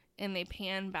and they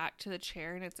pan back to the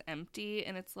chair and it's empty,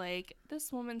 and it's like,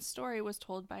 this woman's story was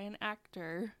told by an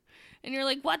actor, and you're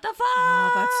like, what the fuck?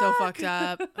 Oh, that's so fucked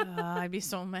up. I'd be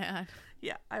so mad.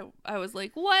 Yeah, I was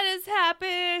like, what has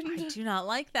happened? I do not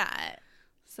like that.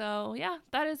 So yeah,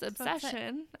 that is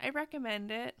Obsession. I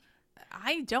recommend it.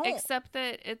 I don't. Except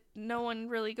that no one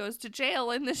really goes to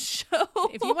jail in this show.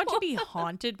 If you want to be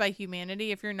haunted by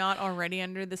humanity, if you're not already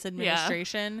under this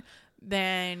administration,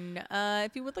 then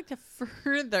if you would like to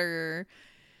further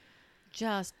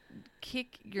just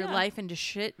kick your life into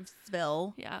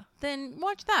shitville, then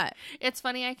watch that. It's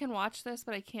funny, I can watch this,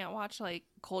 but I can't watch like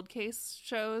cold case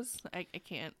shows. I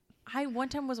can't. I one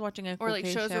time was watching a cold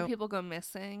case shows show where people go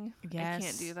missing. Yes. I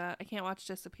can't do that. I can't watch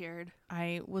Disappeared.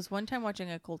 I was one time watching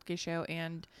a cold case show,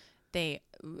 and they,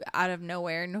 out of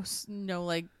nowhere, no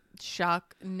like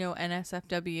shock, no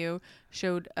NSFW,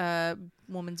 showed a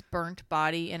woman's burnt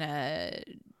body in a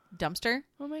dumpster.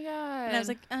 Oh my god! And I was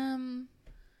like, I'm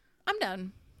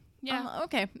done. Yeah.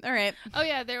 Okay. All right. Oh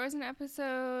yeah, there was an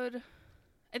episode.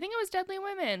 I think it was Deadly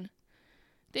Women.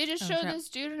 They just showed this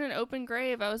dude in an open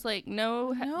grave. I was like,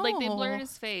 no. Like, they blurred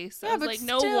his face. I was like,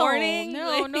 no warning.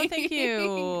 No, like, no, thank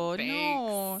you.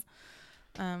 No.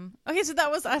 Okay, so that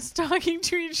was us talking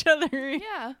to each other.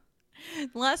 Yeah.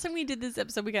 Last time we did this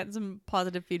episode, we got some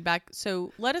positive feedback.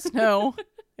 So let us know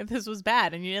if this was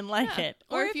bad and you didn't like it.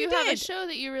 Or if you have a show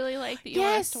that you really like that you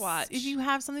want us to watch. If you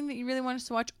have something that you really want us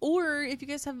to watch, or if you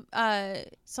guys have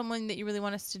someone that you really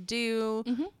want us to do,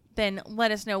 then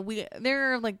let us know.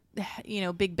 There are like,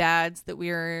 big bads that we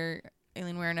are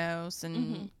Alien Weirdos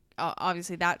and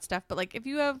obviously that stuff. But like, if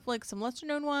you have like some lesser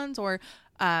known ones or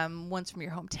ones from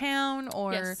your hometown,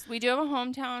 or yes, we do have a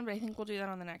hometown, but I think we'll do that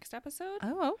on the next episode.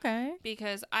 Oh, okay.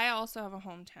 Because I also have a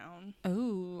hometown.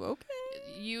 Oh,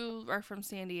 okay. You are from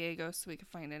San Diego, so we can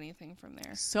find anything from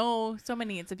there. So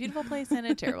many. It's a beautiful place and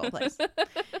a terrible place.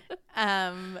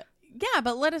 Yeah,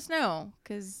 but let us know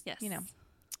because we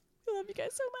love you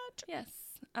guys so much. Yes.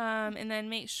 And then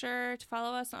make sure to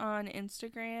follow us on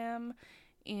Instagram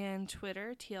and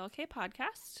Twitter, TLK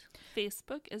Podcast.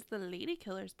 Facebook is the Lady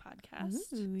Killers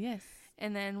Podcast. Ooh, yes.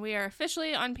 And then we are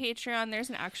officially on Patreon. There's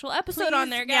an actual episode on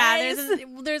there, guys. Yeah,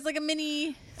 there's like a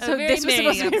mini. So this was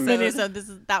supposed to be a mini. So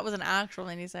episode. that was an actual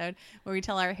mini episode where we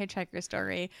tell our hitchhiker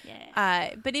story.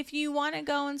 Yeah. But if you want to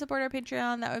go and support our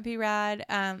Patreon, that would be rad.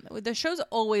 The show's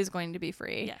always going to be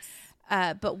free. Yes.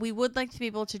 But we would like to be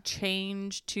able to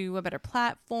change to a better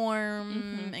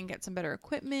platform and get some better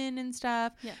equipment and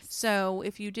stuff. Yes. So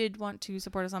if you did want to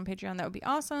support us on Patreon, that would be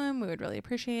awesome. We would really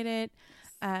appreciate it.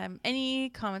 Any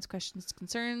comments, questions,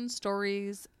 concerns,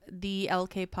 stories, the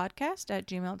LK podcast at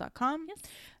gmail.com. Yes.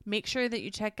 Make sure that you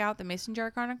check out the Mason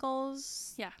Jar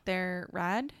Chronicles. Yeah. They're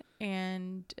rad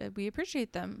and we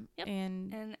appreciate them. Yep.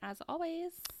 And as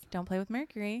always, don't play with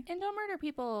Mercury. and don't murder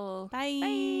people.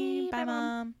 Bye. Bye,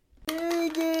 Mom.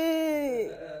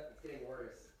 Nigga.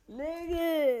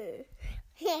 Nigga.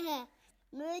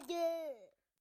 Nigga.